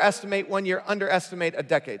overestimate 1 year, underestimate a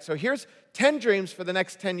decade. So here's 10 dreams for the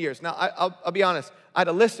next 10 years. Now, I'll be honest. I had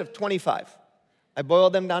a list of 25. I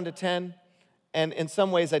boiled them down to 10. And in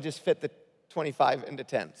some ways, I just fit the 25 into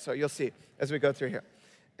 10. So you'll see as we go through here.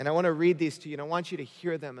 And I want to read these to you, and I want you to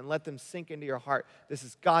hear them and let them sink into your heart. This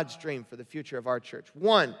is God's dream for the future of our church.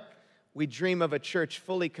 1, we dream of a church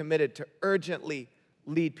fully committed to urgently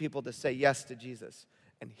lead people to say yes to Jesus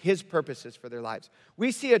and His purposes for their lives.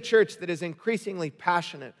 We see a church that is increasingly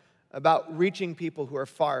passionate about reaching people who are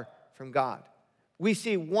far from God. We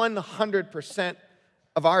see 100%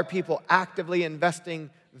 of our people actively investing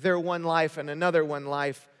their one life and another one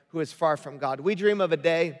life who is far from God. We dream of a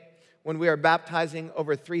day when we are baptizing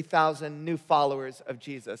over 3,000 new followers of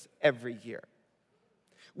Jesus every year.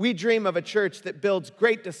 We dream of a church that builds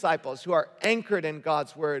great disciples who are anchored in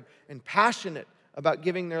God's word and passionate about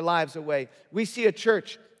giving their lives away. We see a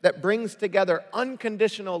church that brings together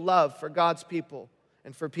unconditional love for God's people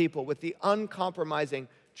and for people with the uncompromising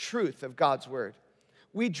truth of God's word.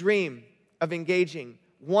 We dream of engaging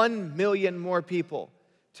 1 million more people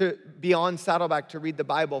to be on Saddleback to read the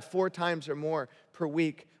Bible 4 times or more per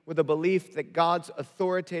week, with a belief that God's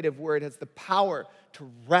authoritative word has the power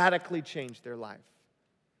to radically change their life.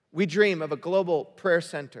 We dream of a global prayer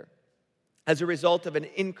center as a result of an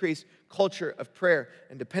increased culture of prayer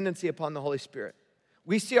and dependency upon the Holy Spirit.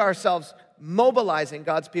 We see ourselves mobilizing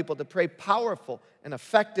God's people to pray powerful and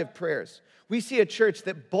effective prayers. We see a church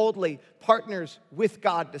that boldly partners with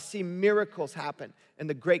God to see miracles happen and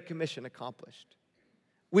the Great Commission accomplished.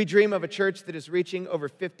 We dream of a church that is reaching over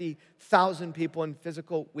 50,000 people in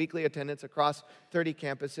physical weekly attendance across 30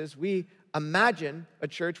 campuses. We imagine a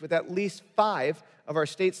church with at least 5 of our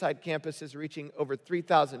stateside campuses reaching over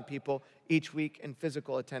 3,000 people each week in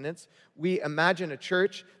physical attendance. We imagine a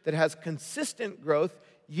church that has consistent growth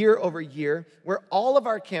year over year, where all of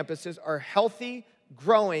our campuses are healthy,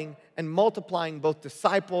 growing, and multiplying both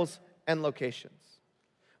disciples and locations.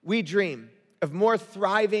 We dream of more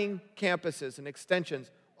thriving campuses and extensions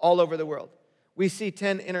all over the world. We see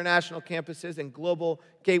 10 international campuses in global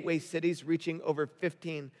gateway cities reaching over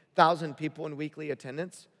 15,000 people in weekly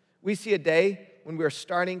attendance. We see a day when we are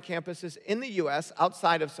starting campuses in the U.S.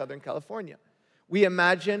 outside of Southern California. We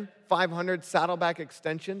imagine 500 Saddleback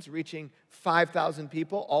extensions reaching 5,000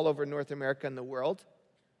 people all over North America and the world.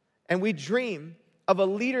 And we dream of a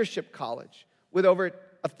leadership college with over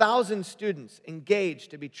 1,000 students engaged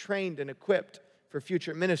to be trained and equipped for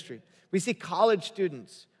future ministry. We see college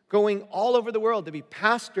students going all over the world to be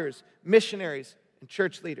pastors, missionaries, and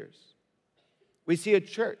church leaders. We see a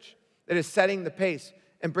church that is setting the pace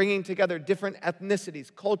and bringing together different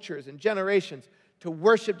ethnicities, cultures, and generations to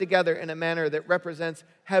worship together in a manner that represents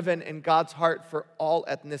heaven and God's heart for all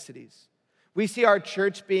ethnicities. We see our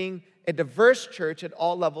church being a diverse church at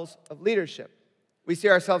all levels of leadership. We see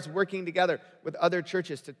ourselves working together with other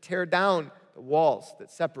churches to tear down the walls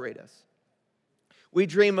that separate us. We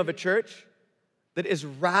dream of a church that is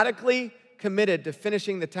radically committed to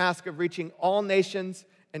finishing the task of reaching all nations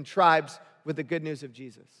and tribes with the good news of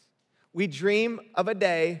Jesus. We dream of a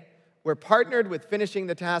day where, partnered with finishing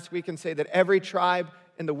the task, we can say that every tribe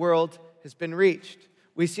in the world has been reached.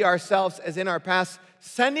 We see ourselves, as in our past,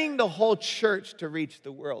 sending the whole church to reach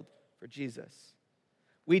the world for Jesus.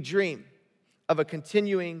 We dream of the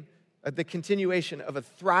continuation of a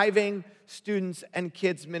thriving students and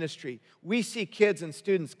kids ministry. We see kids and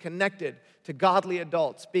students connected to godly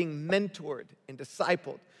adults, being mentored and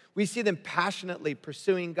discipled. We see them passionately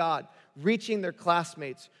pursuing God, reaching their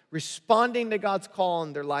classmates, responding to God's call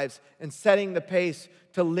in their lives, and setting the pace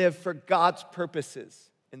to live for God's purposes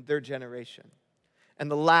in their generation. And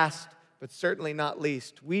the last, but certainly not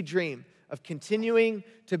least, we dream of continuing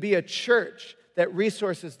to be a church that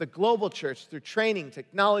resources the global church through training,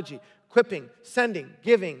 technology, equipping, sending,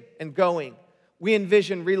 giving, and going. We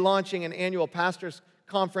envision relaunching an annual pastors'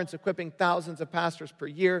 conference, equipping thousands of pastors per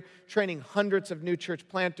year, training hundreds of new church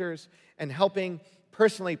planters, and helping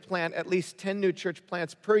personally plant at least 10 new church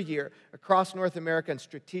plants per year across North America in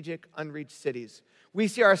strategic, unreached cities. We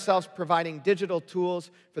see ourselves providing digital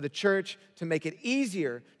tools for the church to make it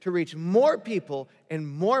easier to reach more people in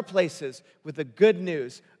more places with the good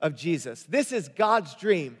news of Jesus. This is God's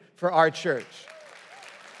dream for our church.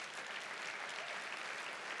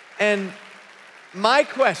 And my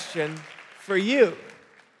question for you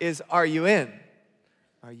is, are you in?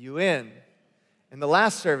 Are you in? In the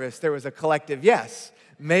last service, there was a collective yes.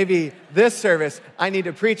 Maybe this service, I need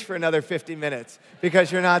to preach for another 50 minutes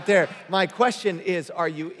because you're not there. My question is, are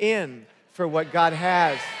you in for what God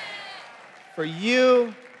has for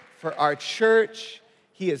you, for our church?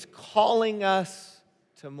 He is calling us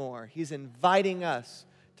to more. He's inviting us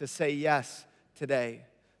to say yes today.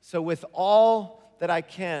 So with all that I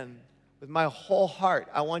can, with my whole heart,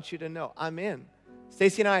 I want you to know I'm in.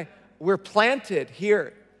 Stacy and I, we're planted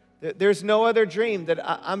here. There's no other dream that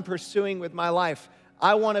I'm pursuing with my life.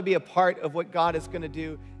 I want to be a part of what God is going to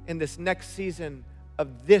do in this next season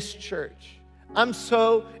of this church. I'm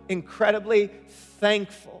so incredibly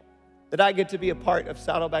thankful that I get to be a part of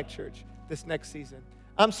Saddleback Church this next season.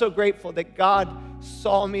 I'm so grateful that God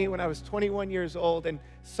saw me when I was 21 years old and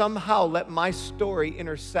somehow let my story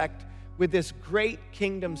intersect with this great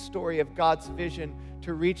kingdom story of God's vision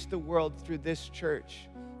to reach the world through this church.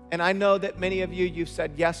 And I know that many of you, you've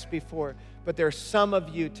said yes before, but there are some of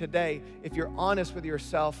you today, if you're honest with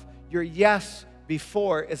yourself, your yes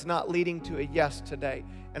before is not leading to a yes today.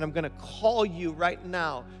 And I'm going to call you right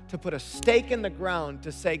now to put a stake in the ground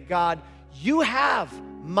to say, God, you have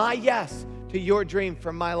my yes to your dream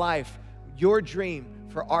for my life, your dream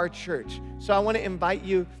for our church. So I want to invite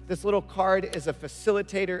you. This little card is a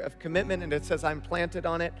facilitator of commitment, and it says I'm planted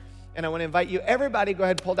on it. And I want to invite you, everybody, go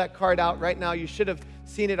ahead and pull that card out right now. You should have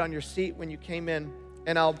seen it on your seat when you came in.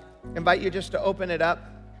 And I'll invite you just to open it up.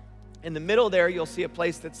 In the middle there, you'll see a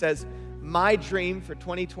place that says, My Dream for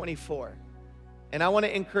 2024. And I want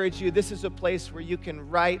to encourage you, this is a place where you can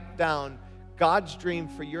write down God's dream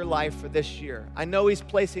for your life for this year. I know He's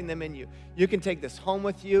placing them in you. You can take this home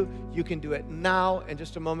with you. You can do it now. In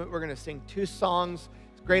just a moment, we're going to sing 2 songs.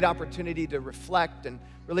 It's a great opportunity to reflect and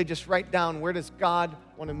really just write down, where does God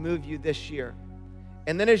want to move you this year?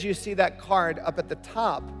 And then as you see that card up at the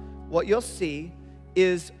top, what you'll see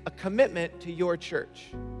is a commitment to your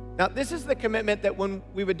church. Now, this is the commitment that when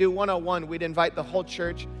we would do 101, we'd invite the whole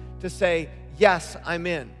church to say, yes, I'm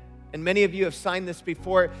in. And many of you have signed this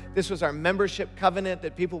before. This was our membership covenant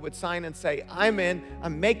that people would sign and say, I'm in.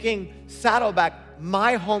 I'm making Saddleback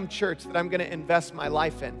my home church that I'm going to invest my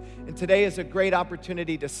life in. And today is a great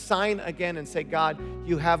opportunity to sign again and say, God,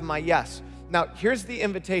 you have my yes. Now, here's the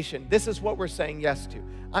invitation. This is what we're saying yes to.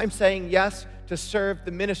 I'm saying yes to serve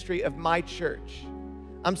the ministry of my church.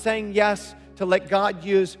 I'm saying yes to let God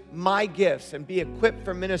use my gifts and be equipped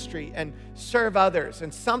for ministry and serve others.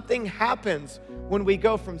 And something happens when we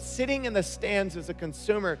go from sitting in the stands as a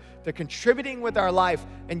consumer to contributing with our life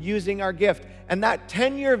and using our gift. And that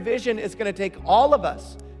 10-year vision is going to take all of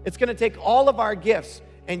us. It's going to take all of our gifts.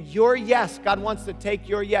 And your yes, God wants to take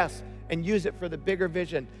your yes and use it for the bigger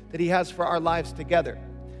vision that He has for our lives together.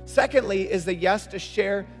 Secondly is the yes to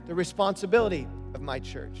share the responsibility of my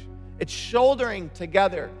church. It's shouldering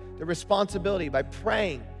together the responsibility by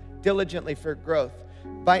praying diligently for growth,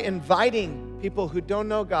 by inviting people who don't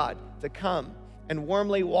know God to come and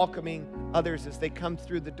warmly welcoming others as they come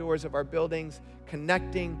through the doors of our buildings,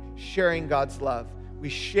 connecting, sharing God's love. We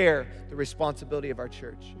share the responsibility of our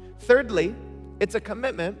church. Thirdly, it's a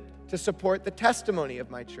commitment to support the testimony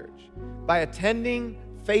of my church by attending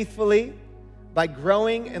faithfully, by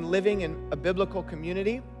growing and living in a biblical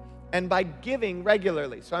community, and by giving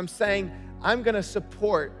regularly. So I'm saying I'm going to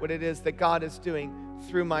support what it is that God is doing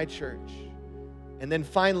through my church. And then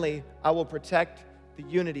finally, I will protect the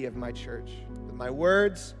unity of my church with my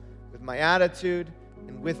words, with my attitude,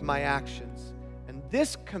 and with my actions. And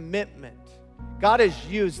this commitment, God has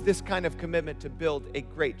used this kind of commitment to build a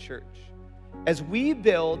great church. As we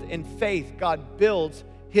build in faith, God builds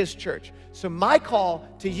His church. So my call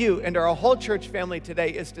to you and our whole church family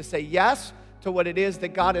today is to say yes to what it is that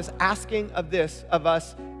God is asking of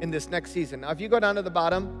us in this next season. Now, if you go down to the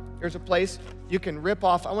bottom, there's a place you can rip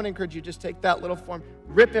off. I want to encourage you, just take that little form,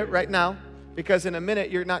 rip it right now, because in a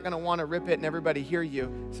minute, you're not going to want to rip it and everybody hear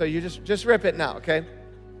you. So you just rip it now, okay?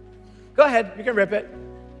 Go ahead, you can rip it.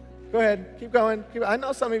 Go ahead, keep going. I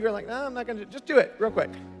know some of you are like, no, I'm not going to. Just do it real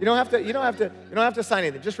quick. You don't have to sign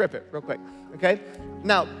anything. Just rip it real quick, okay?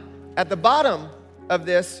 Now, at the bottom of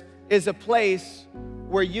this is a place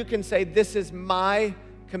where you can say, this is my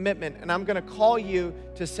commitment, and I'm going to call you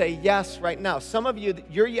to say yes right now. Some of you,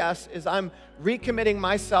 your yes is I'm recommitting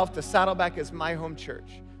myself to Saddleback as my home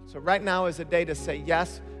church. So right now is a day to say,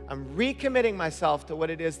 yes, I'm recommitting myself to what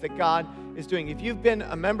it is that God is doing. If you've been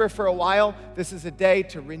a member for a while, this is a day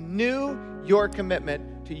to renew your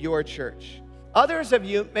commitment to your church. Others of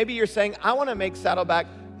you, maybe you're saying, I want to make Saddleback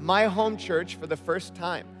my home church for the first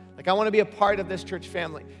time. Like, I want to be a part of this church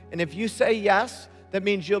family. And if you say yes, that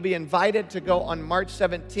means you'll be invited to go on March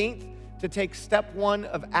 17th to take step 1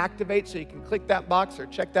 of Activate. So you can click that box or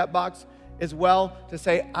check that box as well to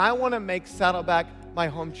say, I want to make Saddleback my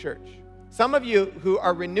home church. Some of you who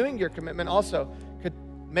are renewing your commitment also could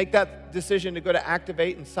make that decision to go to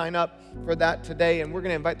Activate and sign up for that today. And we're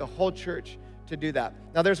going to invite the whole church to do that.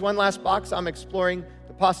 Now, there's one last box. I'm exploring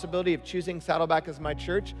the possibility of choosing Saddleback as my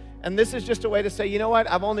church. And this is just a way to say, you know what?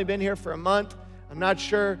 I've only been here for a month. I'm not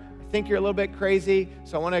sure. I think you're a little bit crazy,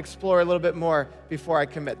 so I want to explore a little bit more before I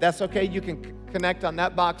commit. That's okay. You can connect on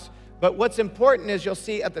that box. But what's important is you'll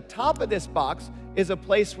see at the top of this box is a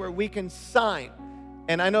place where we can sign.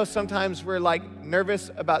 And I know sometimes we're like nervous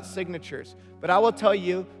about signatures, but I will tell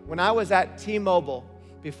you, when I was at T-Mobile,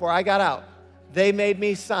 before I got out, they made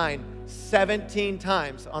me sign 17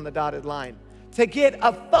 times on the dotted line to get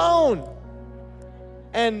a phone.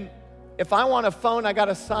 And if I want a phone, I got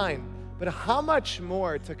to sign. But how much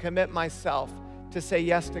more to commit myself to say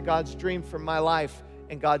yes to God's dream for my life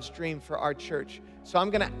and God's dream for our church. So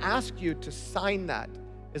I'm going to ask you to sign that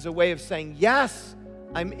as a way of saying, yes,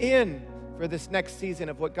 I'm in for this next season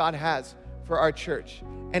of what God has for our church.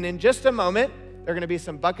 And in just a moment, there are going to be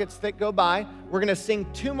some buckets that go by. We're going to sing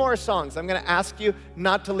 2 more songs. I'm going to ask you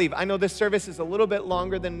not to leave. I know this service is a little bit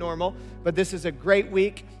longer than normal, but this is a great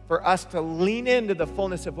week for us to lean into the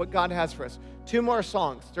fullness of what God has for us. 2 more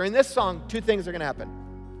songs. During this song, 2 things are going to happen.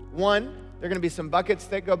 1, there are going to be some buckets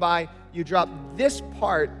that go by. You drop this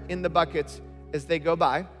part in the buckets as they go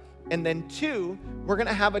by. And then 2, we're going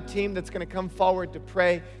to have a team that's going to come forward to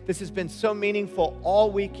pray. This has been so meaningful all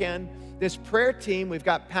weekend. This prayer team, we've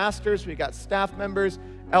got pastors, we've got staff members,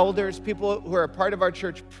 elders, people who are a part of our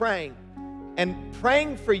church praying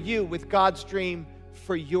for you with God's dream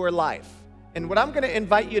for your life. And what I'm going to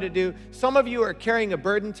invite you to do, some of you are carrying a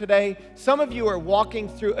burden today. Some of you are walking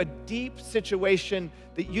through a deep situation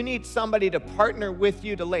that you need somebody to partner with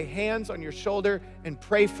you to lay hands on your shoulder and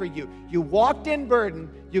pray for you. You walked in burden,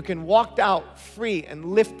 you can walk out free and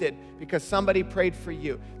lifted because somebody prayed for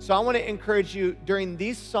you. So I want to encourage you during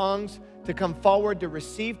these songs to come forward to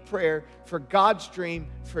receive prayer for God's dream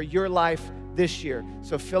for your life this year.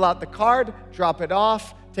 So fill out the card, drop it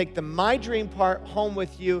off, take the My Dream part home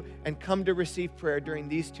with you, and come to receive prayer during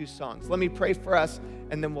these 2 songs. Let me pray for us,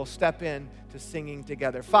 and then we'll step in to singing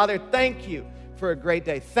together. Father, thank you for a great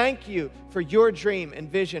day. Thank you for your dream and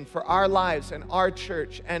vision for our lives and our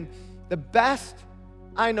church. And the best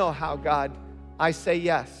I know how, God, I say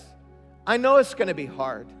yes. I know it's going to be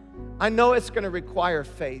hard. I know it's going to require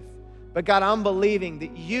faith. But God, I'm believing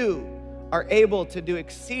that you are able to do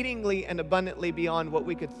exceedingly and abundantly beyond what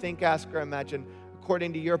we could think, ask, or imagine,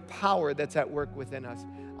 according to your power that's at work within us.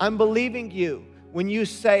 I'm believing you when you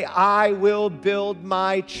say, I will build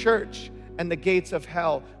my church and the gates of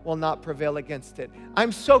hell will not prevail against it.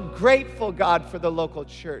 I'm so grateful, God, for the local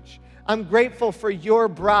church. I'm grateful for your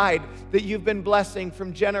bride that you've been blessing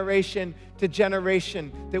from generation to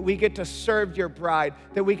generation, that we get to serve your bride,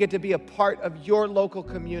 that we get to be a part of your local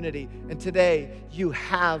community. And today, you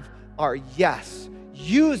have our yes.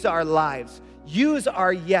 Use our lives. Use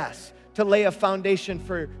our yes to lay a foundation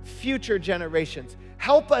for future generations.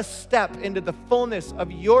 Help us step into the fullness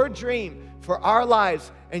of your dream for our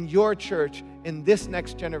lives and your church in this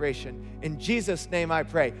next generation. In Jesus' name I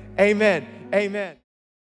pray. Amen. Amen.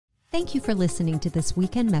 Thank you for listening to this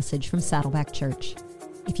weekend message from Saddleback Church.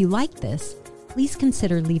 If you like this, please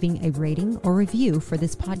consider leaving a rating or review for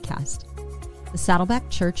this podcast. The Saddleback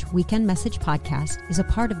Church Weekend Message Podcast is a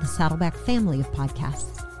part of the Saddleback family of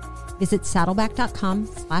podcasts. Visit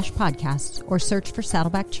saddleback.com/podcasts or search for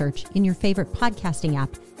Saddleback Church in your favorite podcasting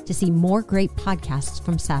app to see more great podcasts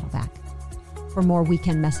from Saddleback. For more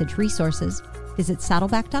weekend message resources, visit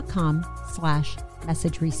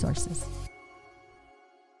saddleback.com/message resources.